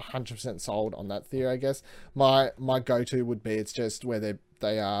I'm not 100% sold on that theory. I guess my go-to would be it's just where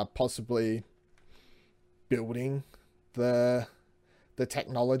they are possibly building the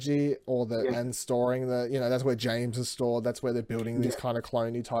technology or and storing that's where James is stored. That's where they're building these kind of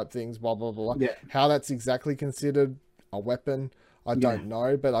cloney type things, blah, blah, blah. Yeah. How that's exactly considered a weapon, I don't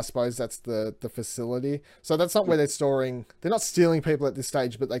know, but I suppose that's the facility. So that's not where they're storing. They're not stealing people at this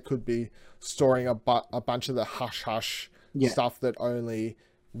stage, but they could be storing a bunch of the hush stuff that only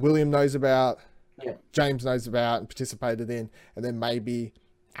William knows about, James knows about and participated in, and then maybe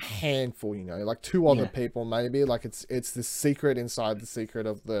a handful, like 2 other people, maybe. Like it's the secret inside the secret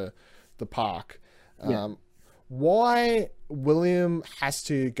of the park. Why William has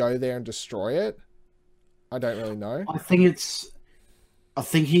to go there and destroy it, I don't really know. I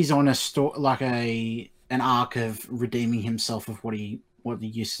think he's on an arc of redeeming himself of what he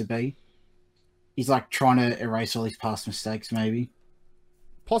used to be. He's like trying to erase all his past mistakes, maybe.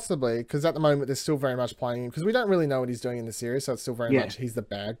 Possibly, because at the moment they're still very much playing him, because we don't really know what he's doing in the series, so it's still very much he's the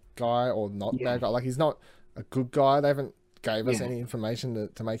bad guy or not bad guy. Like he's not a good guy. They haven't gave us any information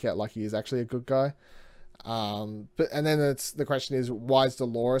to make out like he is actually a good guy. And then the question is, why is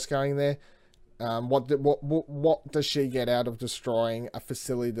Dolores going there? What does she get out of destroying a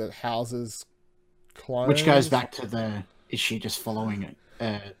facility that houses clones? Which goes back to the is she just following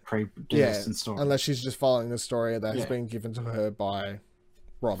a predestined story? Unless she's just following the story that has been given to her by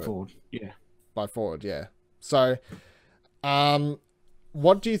Robert. Ford, yeah. By Ford, yeah. So,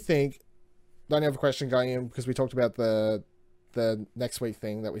 what do you think? The only other question going in, because we talked about the next week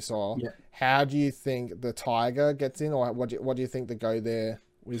thing that we saw. Yeah. How do you think the tiger gets in, or what do you think the go there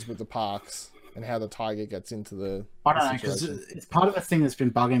is with the parks, and how the tiger gets into the? I don't know, because it's part of the thing that's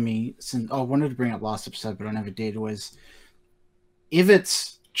been bugging me since I wanted to bring up last episode, but I never did. Was if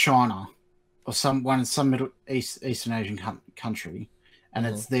it's China or some Middle Eastern Asian country, and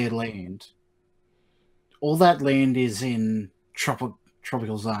it's their land, all that land is in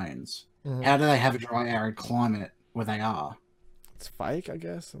tropical zones. How do they have a dry, arid climate where they are? It's fake, I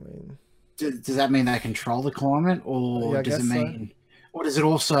guess. I mean, does that mean they control the climate, or does it mean, or does it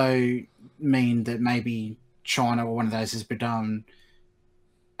also mean that maybe China or one of those has become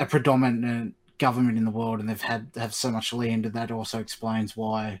a predominant government in the world, and they have so much land, and that also explains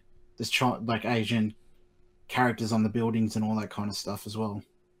why there's like Asian characters on the buildings and all that kind of stuff as well?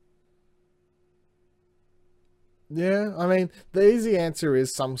 Yeah, I mean, the easy answer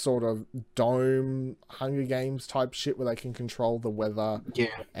is some sort of dome Hunger Games type shit where they can control the weather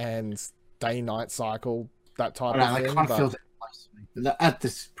and day-night cycle, that type of thing. I kind of feel that close to me at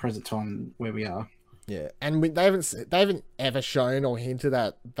this present time where we are. Yeah, and they haven't ever shown or hinted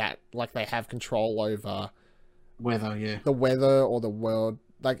at that like they have control over weather, the weather or the world.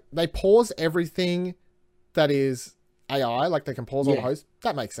 Like they pause everything that is AI, like they can pause all the hosts.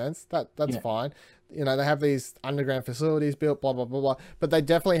 That makes sense. That's fine. You know, they have these underground facilities built, blah, blah, blah, blah. But they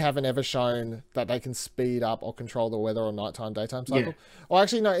definitely haven't ever shown that they can speed up or control the weather or nighttime, daytime cycle. Yeah. Or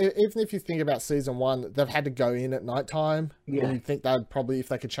actually, no, even if you think about season 1, they've had to go in at nighttime. Yeah. And you think they'd probably, if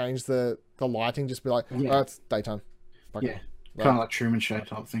they could change the lighting, just be like, oh, it's daytime. Kind of like Truman Show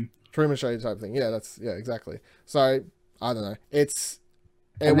type thing. Truman Show type thing. Yeah, exactly. So, I don't know.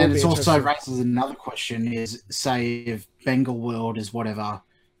 And then it also raises another question is, say, if BevanWorld is whatever,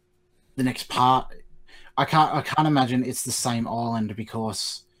 the next part, I can't imagine it's the same island,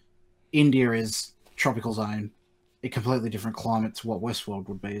 because India is tropical zone, a completely different climate to what Westworld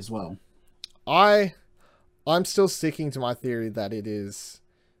would be as well. I'm still sticking to my theory that it is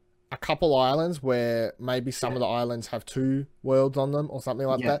a couple islands where maybe some of the islands have 2 worlds on them or something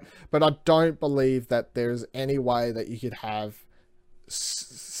like that. But I don't believe that there's any way that you could have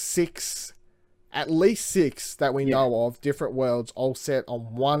 6, at least 6 that we know of, different worlds all set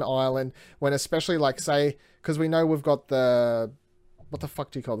on one island, when especially like, say, because we know we've got what the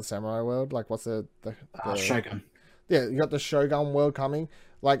fuck do you call the samurai world? Like, what's the Shogun? Yeah, you got the Shogun world coming.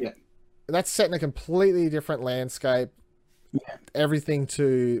 Like, that's set in a completely different landscape. Yeah. Everything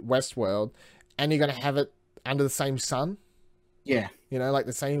to Westworld, and you're going to have it under the same sun. Yeah. You know, like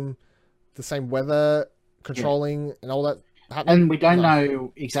the same weather controlling and all that happening. And we don't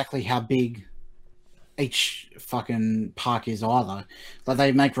know exactly how big each fucking park is either. Like,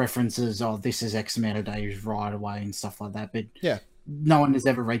 they make references, this is X amount of days right away and stuff like that, but no one has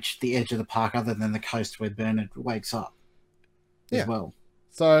ever reached the edge of the park other than the coast where Bernard wakes up as well.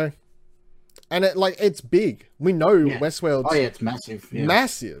 So, and it's big. We know Westworld's it's massive.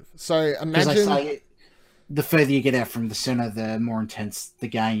 Massive. So imagine, they say the further you get out from the center, the more intense the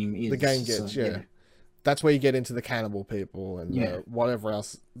game is. The game gets, That's where you get into the cannibal people and whatever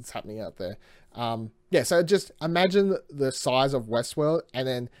else is happening out there. So just imagine the size of Westworld, and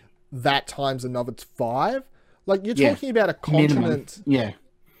then that times another 5. Like, you're talking about a continent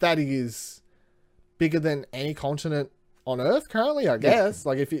that is bigger than any continent on Earth currently, I guess.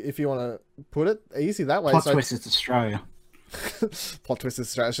 Like, if you want to put it easy that way. Plot twist, it's Australia. Plot twist is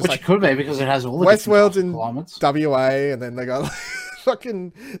Australia. It's just Which it could be, because it has all the Westworld's in WA, and then they got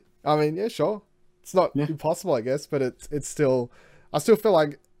fucking... I mean, yeah, sure. It's not impossible, I guess, but it's still... I still feel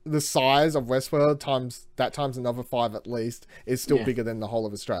like the size of Westworld times another 5 at least is still bigger than the whole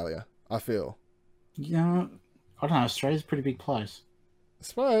of Australia, I feel. Yeah, I don't know. Australia's a pretty big place. I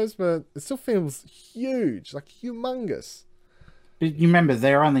suppose, but it still feels huge, like humongous. But you remember,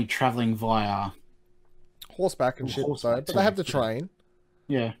 they're only travelling via... horseback and shit, though. But they have the train.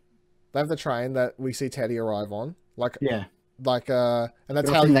 Yeah. They have the train that we see Teddy arrive on. Like, and that's but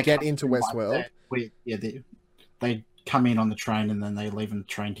how you get into Westworld. They come in on the train, and then they leave on the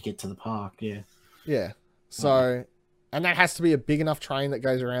train to get to the park, Yeah. So, and that has to be a big enough train that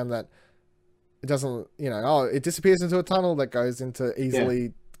goes around that it doesn't, it disappears into a tunnel that goes into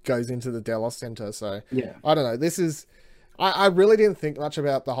the Delos Center. So, I don't know. This is... I really didn't think much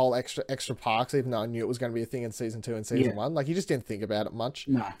about the whole extra parks, even though I knew it was going to be a thing in season 2 and season 1. Like, you just didn't think about it much.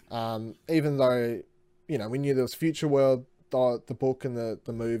 No. Even though, we knew there was Future World, the book and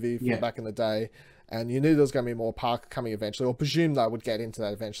the movie from back in the day. and you knew there was going to be more Parker coming eventually, or presumed they would get into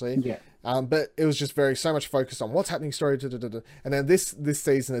that eventually. Yeah. But it was just so much focused on what's happening story, and then this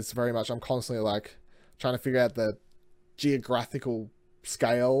season it's very much I'm constantly like trying to figure out the geographical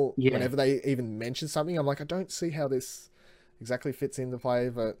scale whenever they even mention something. I'm like, I don't see how this exactly fits into play,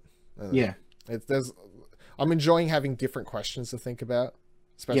 but I'm enjoying having different questions to think about,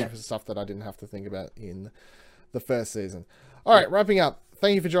 especially for stuff that I didn't have to think about in the first season. All right, wrapping up.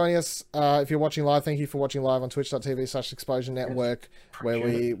 Thank you for joining us. If you're watching live, thank you for watching live on twitch.tv/Exposure Network, where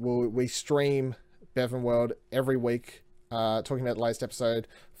we stream BevanWorld every week, talking about the latest episode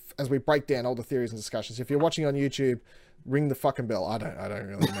as we break down all the theories and discussions. If you're watching on YouTube, ring the fucking bell. I don't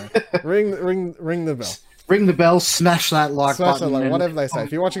really know. ring the bell. Ring the bell, smash that like button. Whatever they say.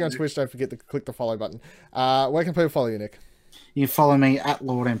 If you're watching on Twitch, don't forget to click the follow button. Where can people follow you, Nick? You can follow me at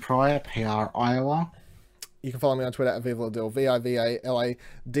Lord Empire, PRIOR. You can follow me on Twitter at VivaLadil,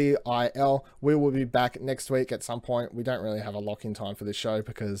 VIVALADIL. We will be back next week at some point. We don't really have a lock-in time for this show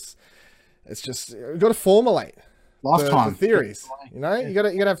because it's just, we've got to formulate the theories. You know, you got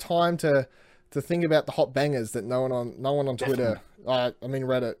to have time to think about the hot bangers that no one on Twitter, I mean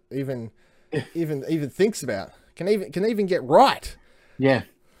Reddit, even thinks about, can even get right. Yeah.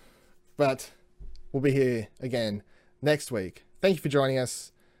 But we'll be here again next week. Thank you for joining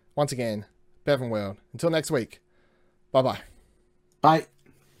us once again. BevanWorld. Until next week. Bye-bye. Bye.